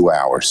by a few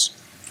hours.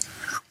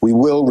 We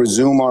will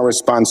resume our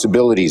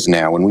responsibilities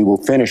now, and we will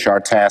finish our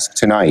task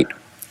tonight.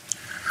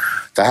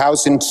 The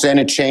House and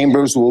Senate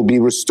chambers will be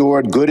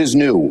restored good as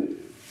new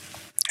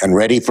and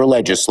ready for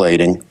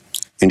legislating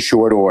in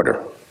short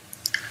order.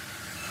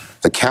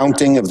 The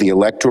counting of the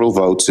electoral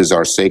votes is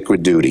our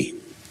sacred duty.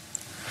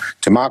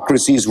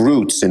 Democracy's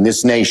roots in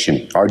this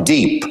nation are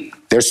deep,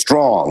 they're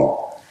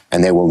strong,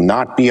 and they will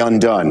not be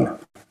undone,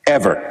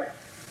 ever,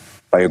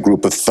 by a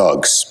group of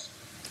thugs.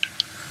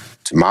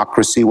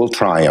 Democracy will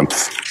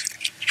triumph,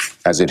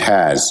 as it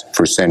has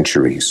for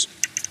centuries.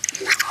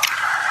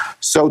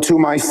 So to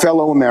my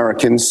fellow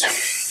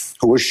Americans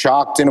who were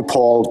shocked and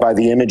appalled by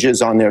the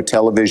images on their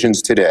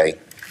televisions today,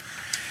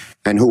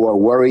 and who are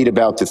worried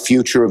about the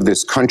future of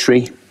this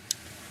country,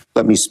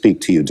 let me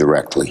speak to you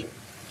directly.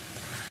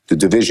 The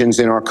divisions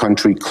in our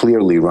country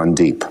clearly run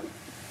deep,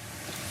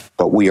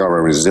 but we are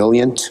a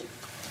resilient,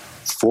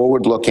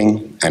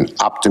 forward-looking, and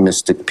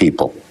optimistic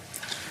people,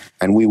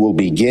 and we will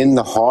begin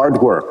the hard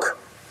work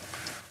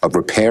of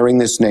repairing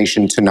this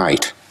nation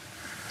tonight,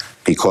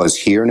 because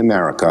here in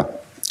America,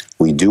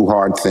 we do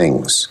hard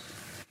things.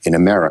 In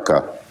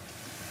America,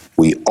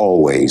 we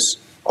always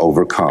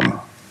overcome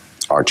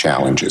our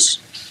challenges.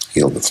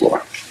 Yield the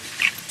floor.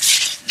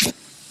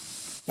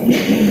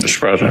 Mr.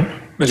 President.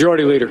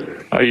 Majority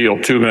Leader. I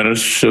yield 2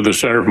 minutes to the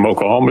Senator from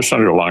Oklahoma,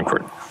 Senator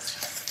Lankford.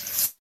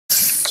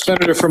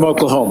 Senator from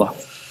Oklahoma.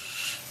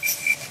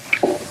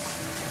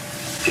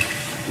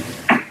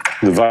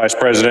 The Vice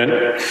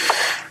President,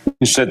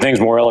 you said things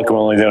more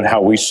eloquently than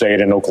how we say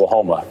it in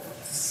Oklahoma.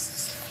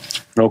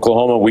 In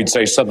Oklahoma, we'd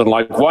say something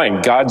like, why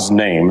in God's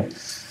name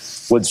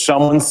would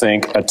someone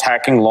think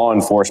attacking law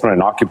enforcement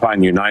and occupying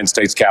the United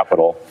States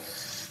Capitol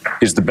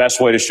is the best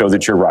way to show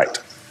that you're right?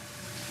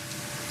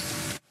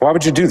 Why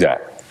would you do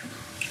that?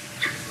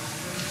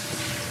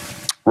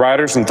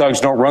 Rioters and thugs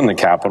don't run the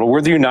Capitol.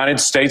 We're the United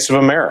States of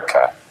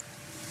America.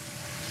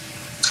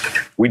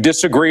 We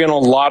disagree on a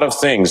lot of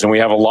things, and we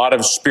have a lot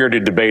of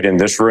spirited debate in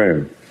this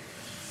room.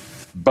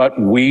 But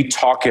we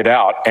talk it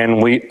out,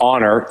 and we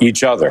honor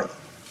each other,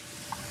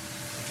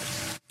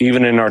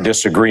 even in our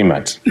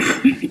disagreement.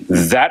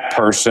 That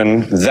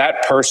person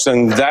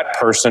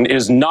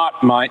is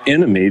not my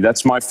enemy.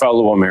 That's my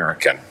fellow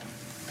American.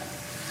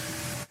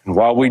 And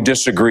while we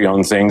disagree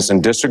on things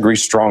and disagree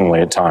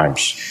strongly at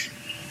times,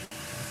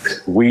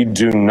 we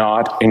do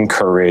not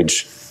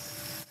encourage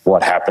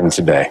what happened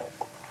today,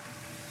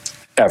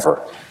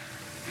 ever.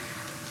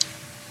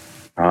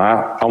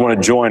 I want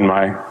to join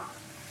my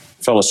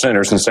fellow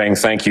senators in saying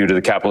thank you to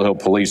the Capitol Hill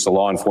Police, the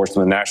law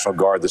enforcement, the National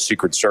Guard, the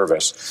Secret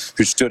Service,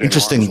 who stood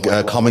Interesting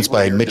comments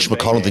by Mitch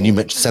McConnell, the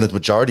new Senate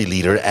Majority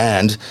Leader,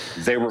 and,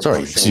 he's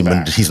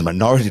the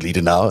Minority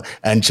Leader now,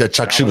 and Chuck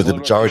Schumer, the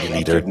Majority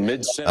Leader.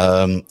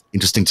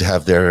 Interesting to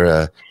have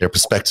their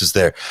perspectives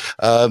there.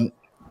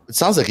 It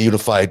sounds like a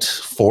unified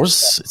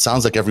force. It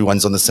sounds like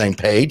everyone's on the same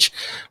page.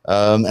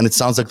 And it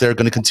sounds like they're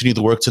going to continue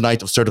the work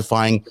tonight of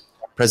certifying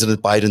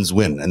President Biden's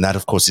win. And that,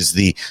 of course, is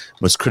the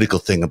most critical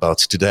thing about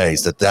today,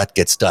 is that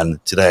gets done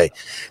today.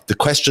 The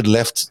question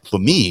left for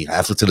me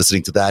after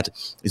listening to that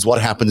is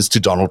what happens to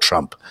Donald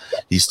Trump.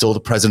 He's still the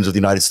president of the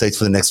United States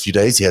for the next few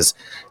days. He has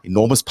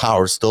enormous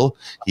power still.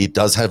 He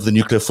does have the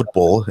nuclear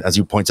football, as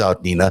you point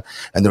out, Nina.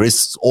 And there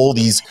is all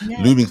these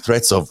looming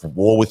threats of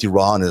war with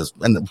Iran,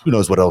 and who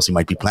knows what else he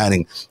might be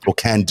planning or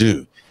can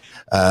do.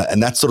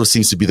 And that sort of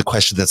seems to be the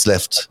question that's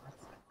left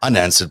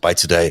unanswered by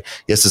today.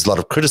 Yes, there's a lot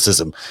of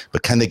criticism,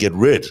 but can they get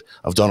rid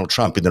of Donald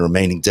Trump in the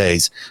remaining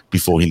days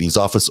before he leaves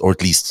office, or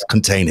at least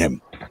contain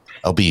him?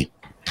 LB.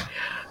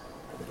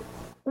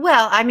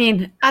 Well, I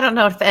mean, I don't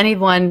know if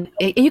anyone,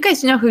 you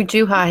guys know who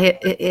Juha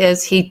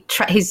is.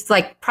 He's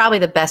like probably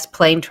the best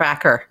plane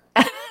tracker,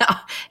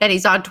 and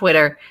he's on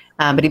Twitter.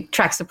 But he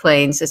tracks the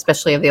planes,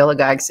 especially of the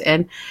oligarchs.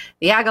 And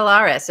the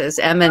Aguilares is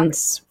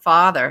Emin's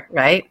father,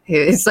 right? Who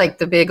is like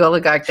the big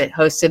oligarch that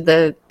hosted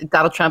the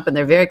Donald Trump, and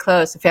they're very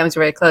close. The families are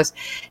very close.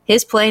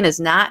 His plane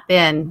has not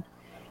been,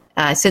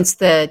 since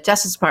the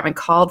Justice Department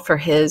called for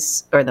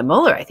or the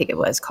Mueller, I think it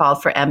was,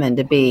 called for Emin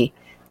to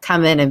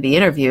come in and be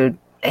interviewed.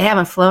 They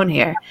haven't flown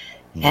here.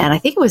 And I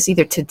think it was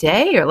either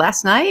today or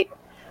last night,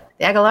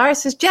 the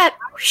Aguilares' jet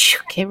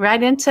came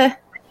right into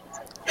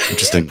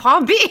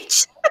Palm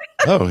Beach.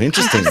 Oh,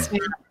 interesting. So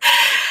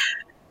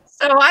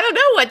I don't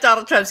know what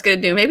Donald Trump's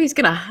going to do. Maybe he's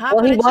going to hop.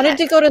 Well, he wanted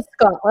to go to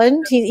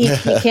Scotland. He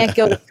can't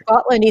go to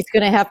Scotland. He's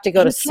going to have to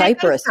go to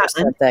Cyprus or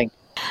something.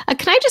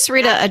 Can I just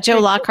read a Joe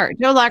Lockhart?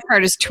 Joe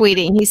Lockhart is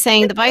tweeting. He's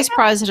saying the vice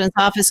president's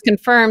office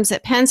confirms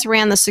that Pence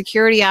ran the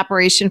security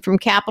operation from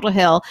Capitol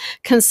Hill,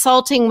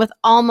 consulting with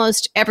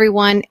almost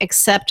everyone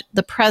except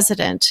the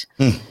president.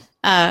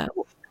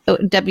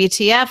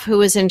 WTF,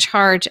 who is in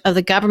charge of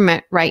the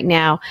government right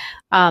now.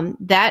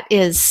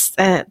 That's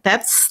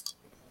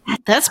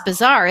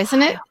bizarre,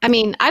 isn't it? I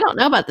mean, I don't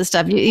know about this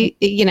stuff.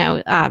 You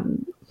know,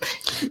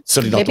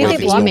 certainly not.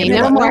 Maybe you may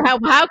know more. How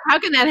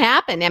can that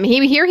happen? I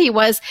mean, he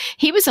was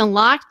in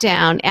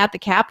lockdown at the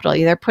Capitol.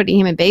 They're putting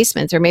him in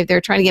basements, or maybe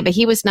they're trying to get, but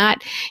he was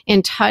not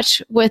in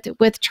touch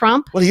with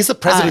Trump. Well, he's the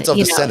president of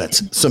the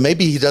Senate, so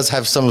maybe he does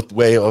have some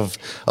way of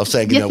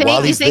saying,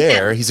 while he's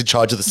there, he's in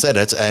charge of the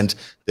Senate, and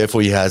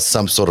therefore he has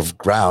some sort of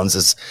grounds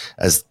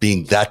as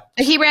being that.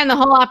 He ran the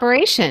whole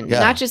operation,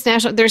 not just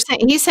national.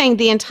 He's saying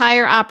the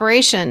entire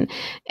operation,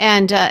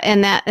 and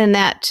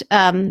that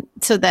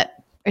so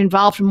that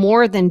involved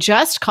more than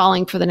just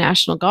calling for the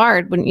National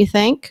Guard, wouldn't you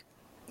think?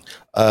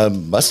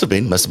 Must have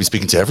been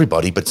speaking to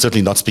everybody, but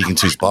certainly not speaking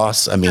to his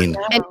boss. I mean,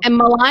 and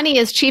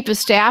Melania's chief of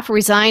staff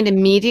resigned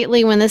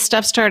immediately when this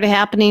stuff started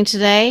happening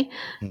today.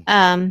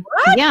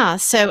 Yeah.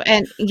 So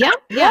So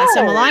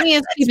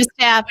Melania's chief of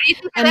staff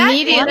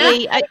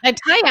immediately. I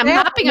tell you, I'm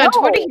hopping on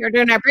Twitter here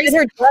during our break.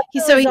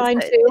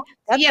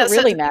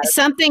 Really matters.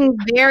 Something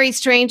very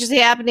strange is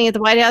happening at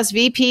the White House.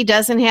 VP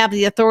doesn't have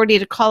the authority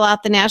to call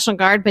out the National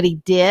Guard, but he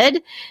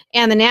did,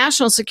 and the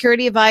National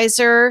Security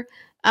Advisor,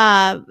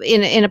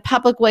 in a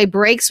public way,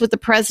 breaks with the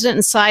president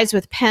and sides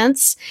with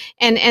Pence.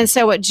 And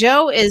so what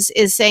Joe is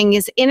saying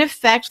is, in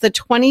effect, the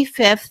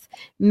 25th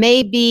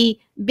may be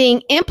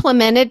being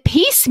implemented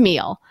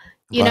piecemeal.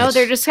 You know,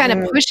 they're just kind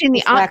of pushing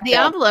the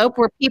envelope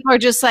where people are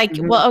just like,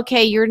 well,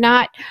 okay, you're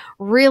not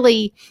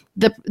really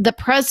the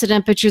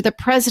president, but you're the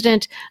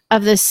president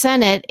of the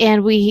Senate.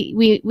 And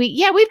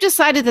we've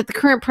decided that the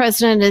current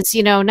president is,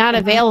 not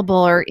available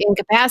or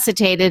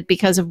incapacitated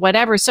because of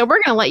whatever. So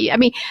we're going to let you, I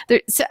mean,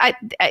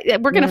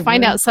 we're going to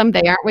find out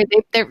someday, aren't we?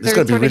 They're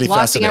going to be really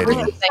fascinating.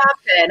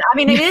 I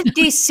mean, it is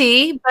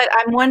DC, but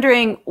I'm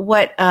wondering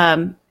what,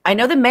 I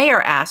know the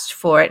mayor asked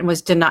for it and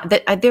was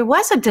denied. There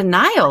was a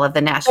denial of the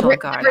National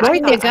Guard.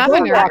 The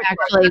governor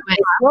actually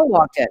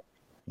walked it.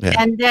 Yeah.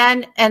 And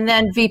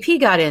then VP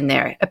got in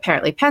there.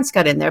 Apparently, Pence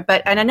got in there.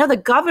 But I know the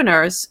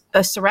governors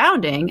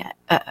surrounding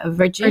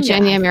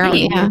Virginia,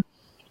 Maryland.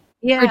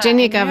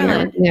 Virginia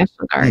governor,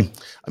 National Guard.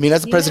 I mean,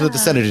 as the president of the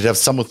Senate, he'd have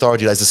some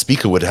authority, as the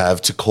Speaker would have,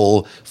 to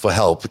call for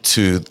help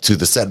to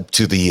the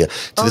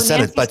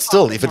Senate. But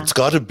still, if it's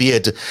got to be a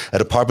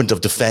Department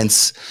of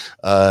Defense,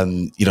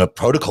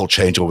 protocol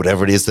change or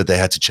whatever it is that they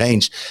had to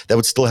change, that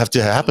would still have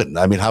to happen.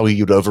 I mean, how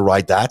you'd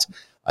override that,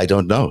 I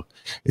don't know.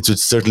 It would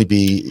certainly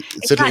be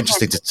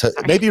interesting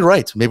maybe you're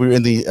right. Maybe we're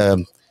in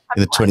the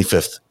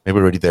 25th. Maybe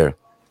we're already there.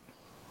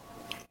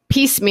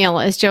 Piecemeal,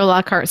 as Joe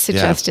Lockhart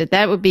suggested.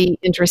 That would be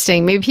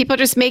interesting. Maybe people are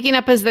just making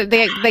up as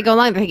they go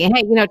along. They're thinking,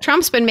 hey,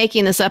 Trump's been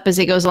making this up as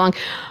he goes along.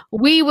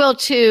 We will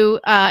too,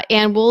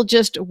 and we'll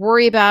just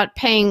worry about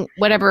paying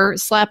whatever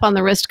slap on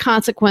the wrist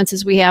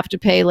consequences we have to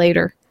pay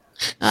later.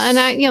 And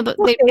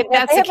if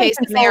that's the case,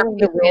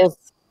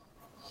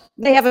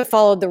 they haven't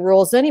followed the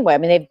rules anyway. I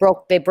mean,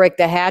 they break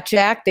the Hatch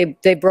Act.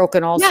 They've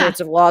broken all sorts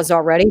of laws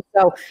already.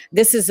 So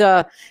this is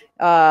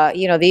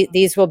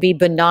these will be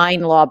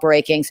benign law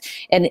breakings,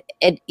 and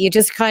you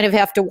just kind of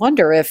have to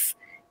wonder if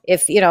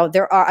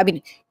there are. I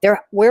mean,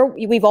 where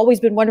we've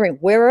always been wondering,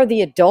 where are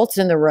the adults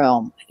in the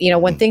room?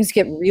 When things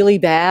get really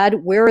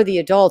bad, where are the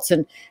adults?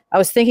 And I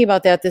was thinking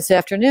about that this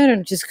afternoon,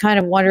 and just kind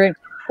of wondering,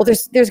 well,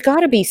 there's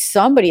got to be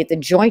somebody at the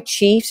Joint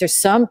Chiefs or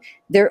some.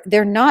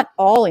 They're not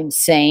all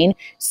insane.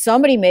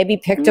 Somebody maybe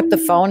picked up the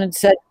phone and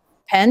said,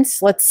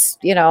 Pence, let's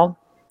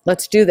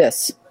do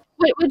this.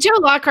 What Joe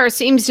Lockhart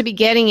seems to be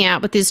getting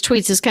at with his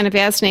tweets is kind of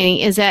fascinating,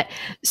 is that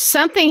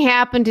something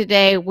happened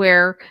today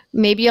where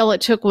maybe all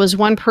it took was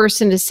one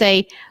person to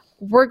say,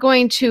 we're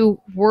going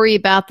to worry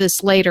about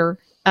this later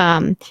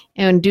and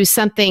do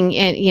something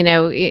in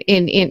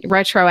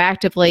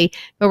retroactively,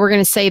 but we're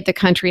going to save the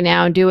country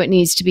now and do what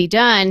needs to be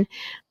done.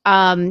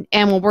 and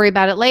we'll worry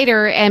about it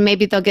later, and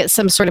maybe they'll get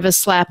some sort of a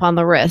slap on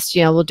the wrist.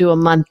 We'll do a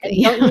month. Don't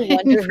you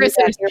wonder who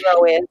that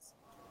hero is?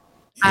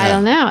 I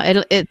don't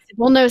know.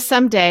 We'll know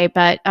someday,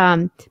 but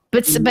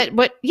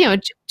what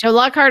Joe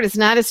Lockhart is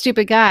not a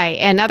stupid guy,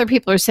 and other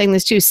people are saying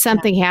this too.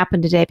 Something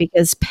happened today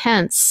because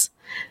Pence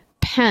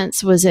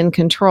was in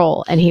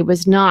control, and he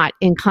was not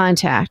in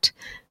contact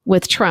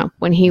with Trump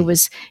when he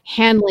was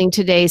handling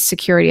today's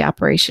security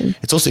operation.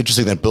 It's also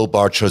interesting that Bill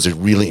Barr chose a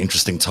really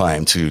interesting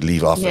time to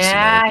leave office.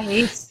 Yeah,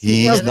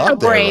 he's not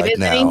there brave, right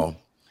now.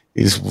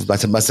 He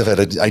must have had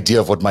an idea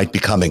of what might be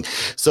coming.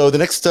 So the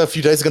next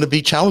few days are going to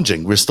be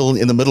challenging. We're still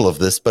in the middle of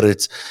this, but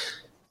it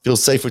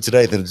feels safer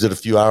today than it did a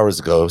few hours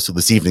ago. So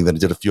this evening than it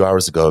did a few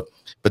hours ago.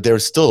 But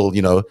there's still,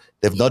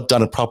 they've not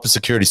done a proper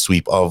security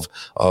sweep of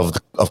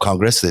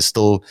Congress. There's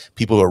still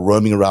people who are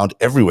roaming around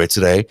everywhere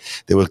today.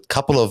 There were a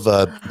couple of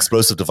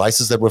explosive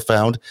devices that were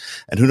found.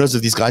 And who knows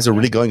if these guys are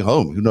really going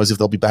home? Who knows if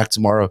they'll be back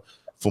tomorrow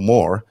for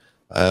more?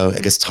 I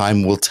guess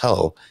time will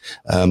tell.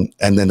 And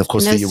then, of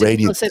course, the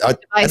Iranian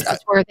devices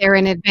were there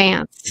in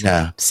advance.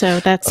 Yeah. So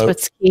that's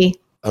what's key.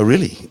 Oh,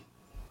 really?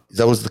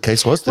 That was the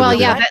case? Well,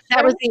 yeah,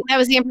 that was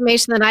the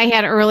information that I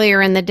had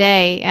earlier in the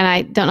day, and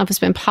I don't know if it's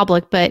been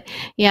public, but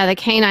yeah, the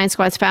K9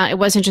 squads found it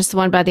wasn't just the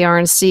one by the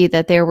RNC,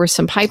 that there were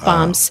some pipe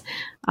bombs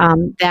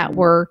that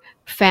were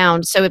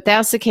found. So if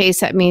that's the case,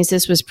 that means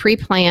this was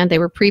pre-planned. They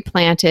were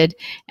pre-planted,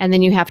 and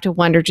then you have to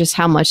wonder just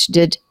how much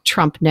did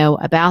Trump know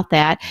about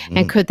that,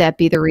 and could that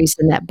be the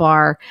reason that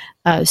Barr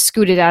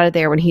scooted out of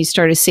there when he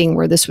started seeing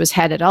where this was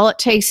headed? All it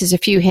takes is a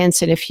few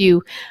hints and a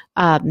few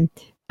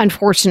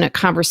unfortunate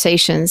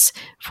conversations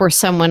for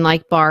someone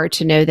like Barr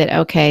to know that,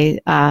 okay,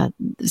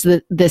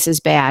 this is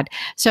bad.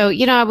 So,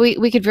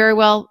 we could very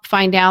well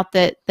find out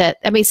that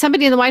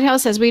somebody in the White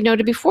House, as we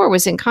noted before,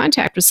 was in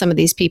contact with some of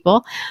these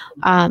people.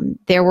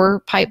 There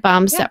were pipe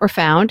bombs that were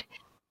found.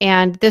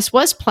 And this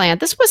was planned.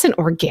 This wasn't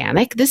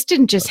organic. This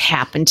didn't just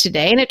happen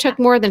today. And it took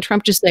more than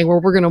Trump just saying,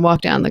 well, we're going to walk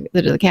down to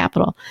the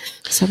Capitol.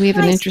 So we have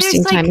an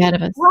interesting time ahead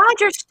of us.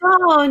 Roger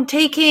Stone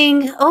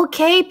taking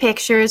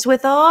pictures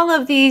with all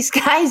of these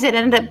guys that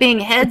ended up being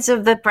heads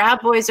of the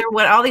Proud Boys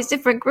or all these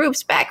different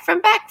groups back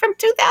from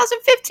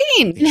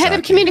 2015. Exactly. Head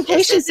of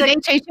communications at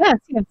HHS.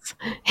 Yes.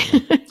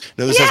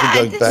 No, this has been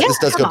going back. This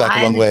does go back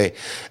a long way.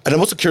 And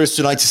I'm also curious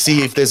tonight to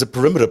see if there's a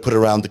perimeter put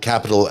around the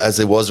Capitol as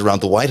there was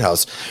around the White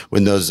House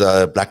when those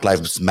Black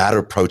Lives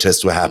Matter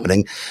protests were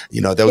happening.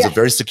 There was a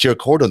very secure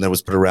cordon that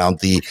was put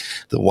around the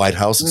White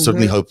House.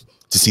 Certainly hope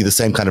to see the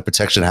same kind of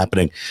protection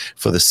happening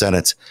for the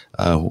Senate.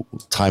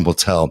 Time will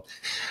tell.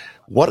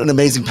 What an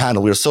amazing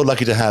panel. We are so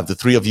lucky to have the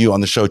three of you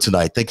on the show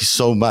tonight. Thank you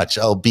so much.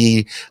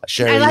 LB,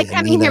 Sherry, I like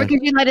having you here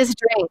because you let us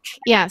drink.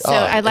 Yeah, so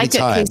I like it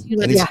because you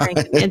let us drink.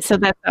 And so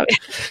that's how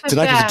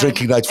tonight is a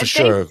drinking night for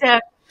sure.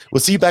 We'll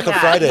see you back on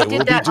Friday.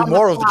 We'll do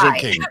more of the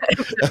drinking.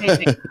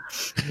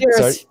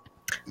 Sorry.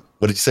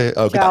 What did you say?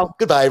 Oh,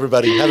 goodbye,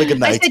 everybody. Have a good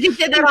night. I said you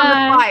did that on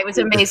the fly. It was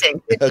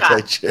amazing. Good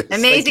job. Cheers.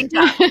 Amazing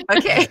job.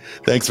 Okay.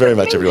 Thanks very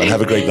much, everyone.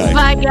 Have a great night.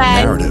 Bye,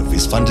 guys. Narrative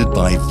is funded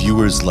by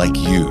viewers like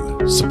you.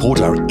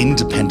 Support our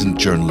independent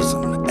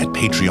journalism at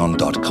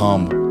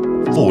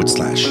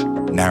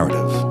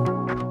patreon.com/narrative.